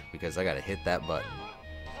fly over? Because I gotta hit that button.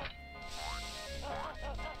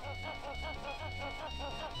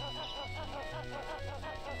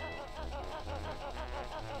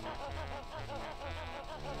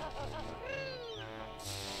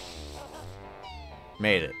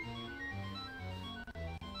 Made it.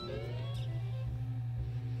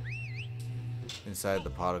 Inside the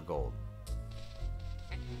pot of gold.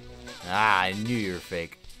 Ah, I knew you were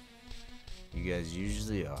fake. You guys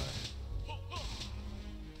usually are.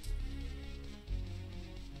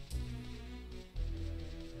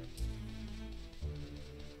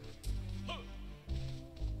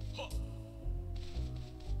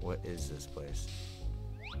 What is this place?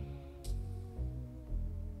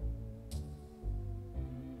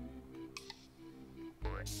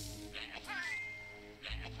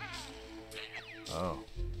 Oh.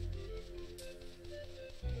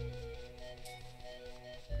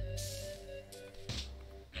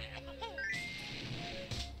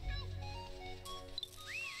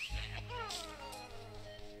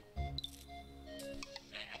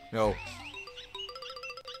 No.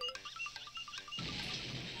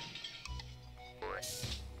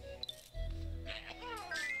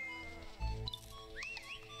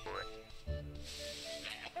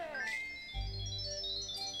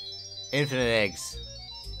 Infinite eggs.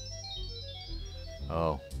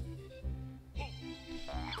 Oh.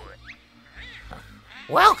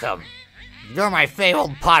 Welcome! You're my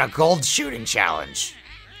fabled pot of gold shooting challenge.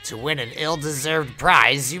 To win an ill-deserved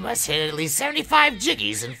prize, you must hit at least 75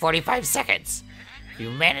 jiggies in 45 seconds. If you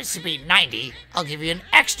manage to beat 90, I'll give you an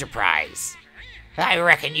extra prize. I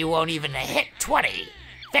reckon you won't even hit 20.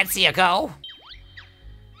 Fancy a go?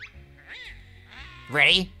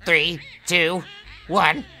 Ready? 3, 2,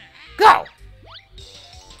 1, go!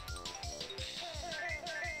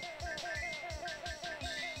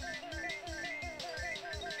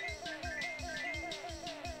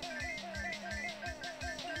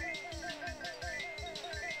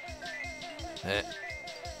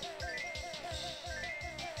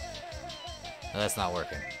 No, that's not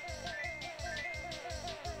working.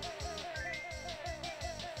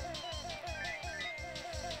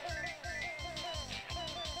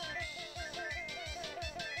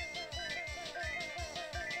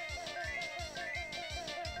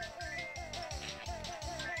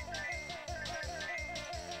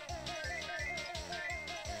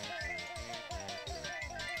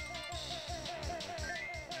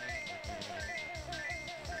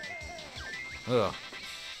 Ugh.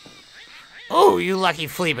 Oh, you lucky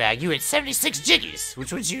fleabag, you hit 76 jiggies,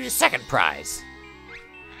 which wins you your second prize.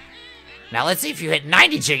 Now let's see if you hit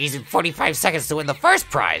 90 jiggies in 45 seconds to win the first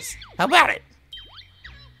prize. How about it?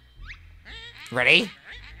 Ready?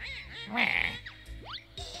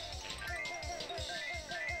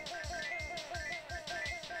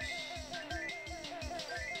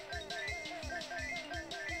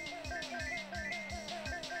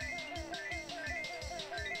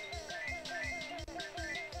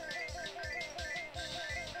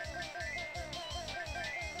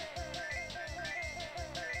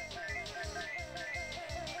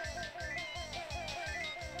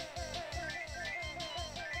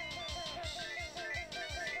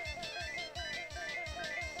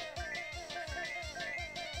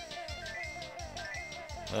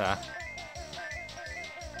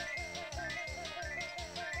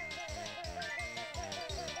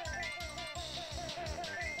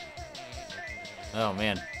 Oh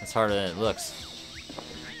man, that's harder than it looks.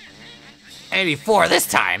 84 this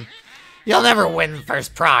time. You'll never win the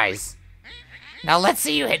first prize. Now let's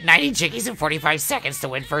see you hit 90 jiggies in 45 seconds to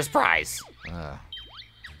win first prize.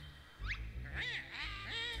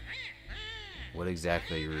 What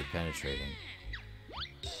exactly are you penetrating?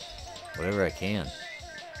 Whatever I can.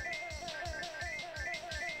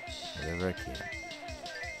 Whatever I can.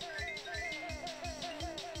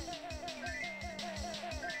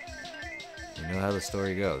 You know how the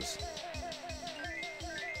story goes.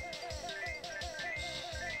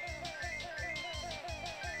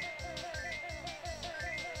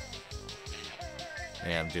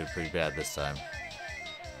 Yeah, I'm doing pretty bad this time.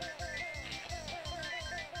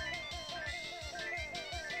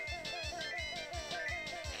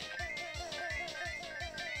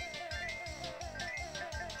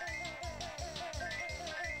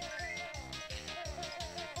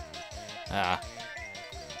 Ah.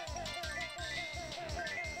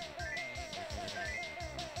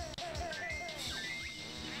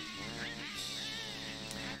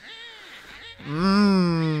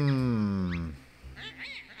 Mmm.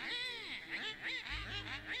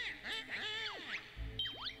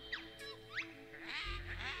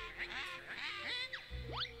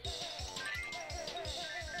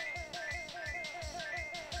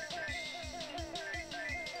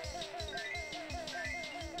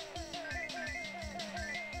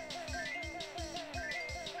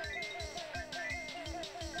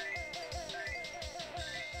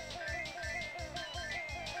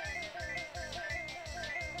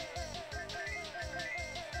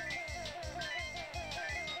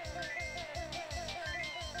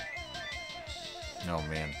 Oh,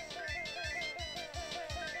 man.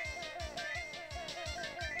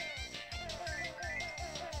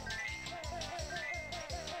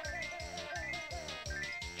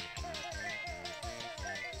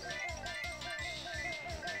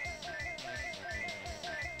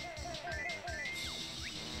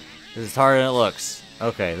 This is harder than it looks.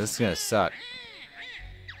 Okay, this is gonna suck.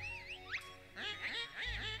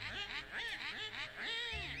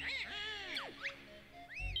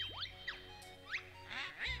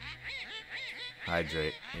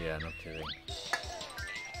 Hydrate. Yeah, no kidding.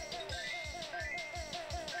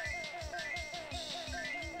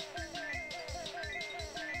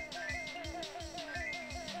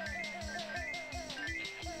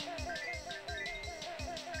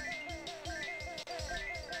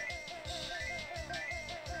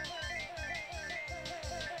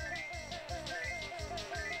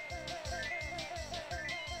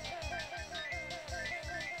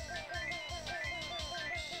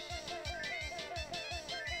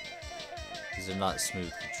 These are not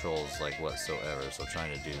smooth controls, like, whatsoever, so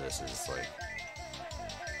trying to do this is, like...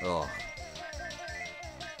 Oh.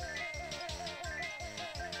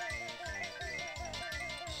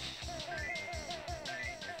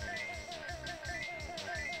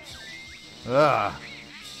 Ugh.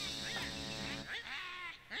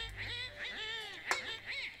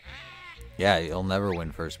 Yeah, you'll never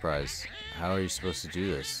win first prize. How are you supposed to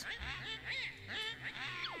do this?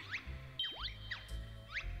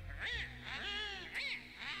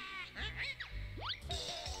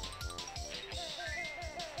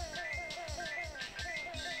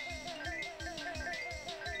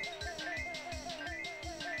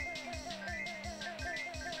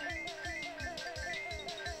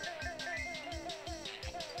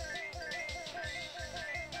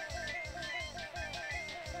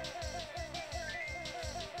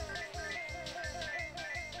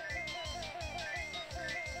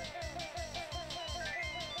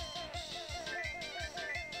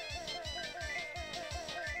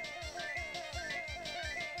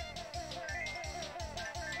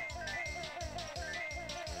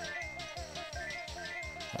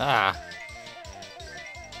 Ah.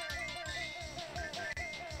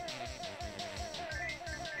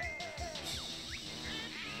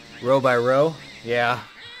 Row by row? Yeah,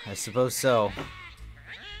 I suppose so.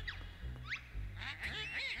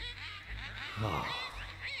 Oh.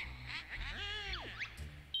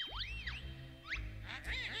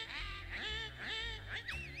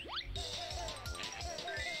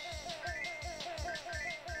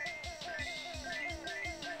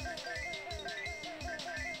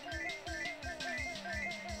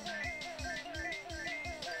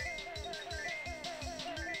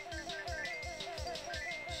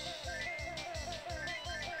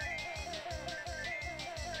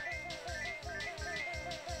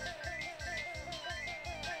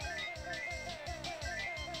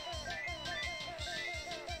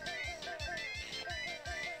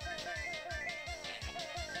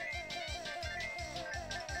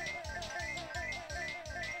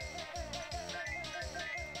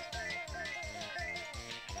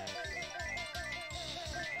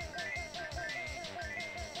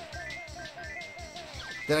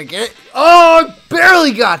 Did I get it? Oh, I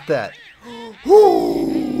barely got that.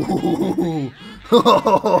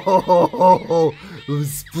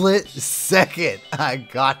 Split second. I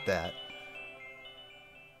got that.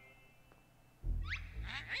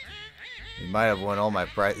 You might have won all my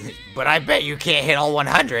prizes. But I bet you can't hit all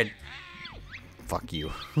 100. Fuck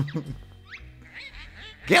you.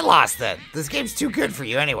 Get lost then. This game's too good for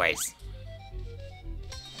you anyways.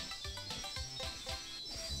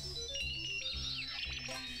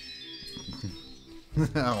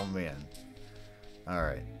 Oh, man.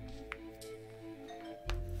 Alright.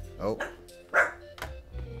 Oh.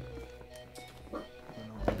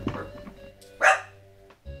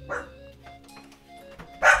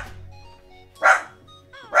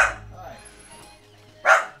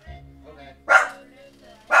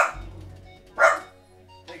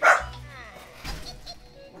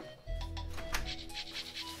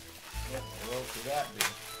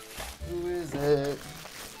 Who is it?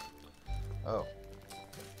 Oh.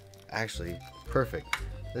 Actually, perfect.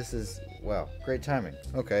 This is, wow, great timing.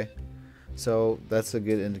 Okay. So that's a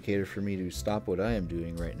good indicator for me to stop what I am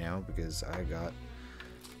doing right now because I got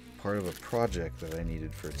part of a project that I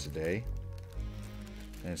needed for today.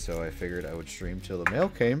 And so I figured I would stream till the mail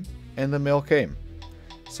came, and the mail came.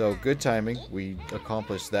 So good timing. We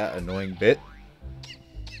accomplished that annoying bit.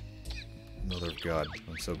 Mother of God.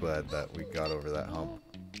 I'm so glad that we got over that hump.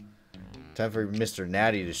 Time for Mr.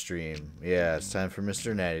 Natty to stream. Yeah, it's time for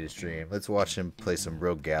Mr. Natty to stream. Let's watch him play some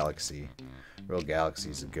Rogue Galaxy. Real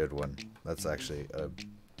Galaxy's a good one. That's actually a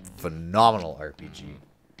phenomenal RPG.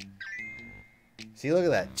 See, look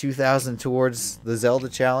at that. 2,000 towards the Zelda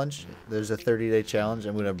challenge. There's a 30-day challenge.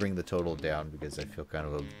 I'm going to bring the total down because I feel kind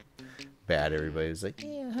of bad. Everybody's like,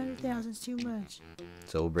 yeah, 100,000 is too much.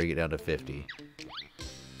 So we'll bring it down to 50.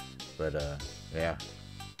 But, yeah.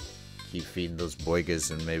 Keep feeding those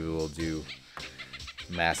boigas and maybe we'll do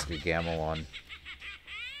Mask of Gamelon.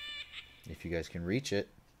 If you guys can reach it.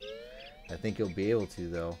 I think you'll be able to,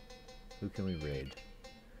 though. Who can we raid?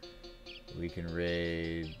 We can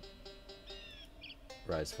raid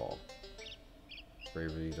Rise/Fall.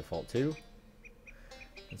 Bravery Default 2.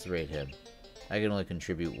 Let's raid him. I can only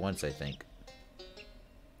contribute once, I think.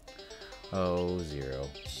 Oh, 0.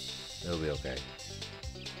 It'll be okay.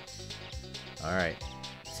 Alright.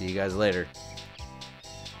 See you guys later.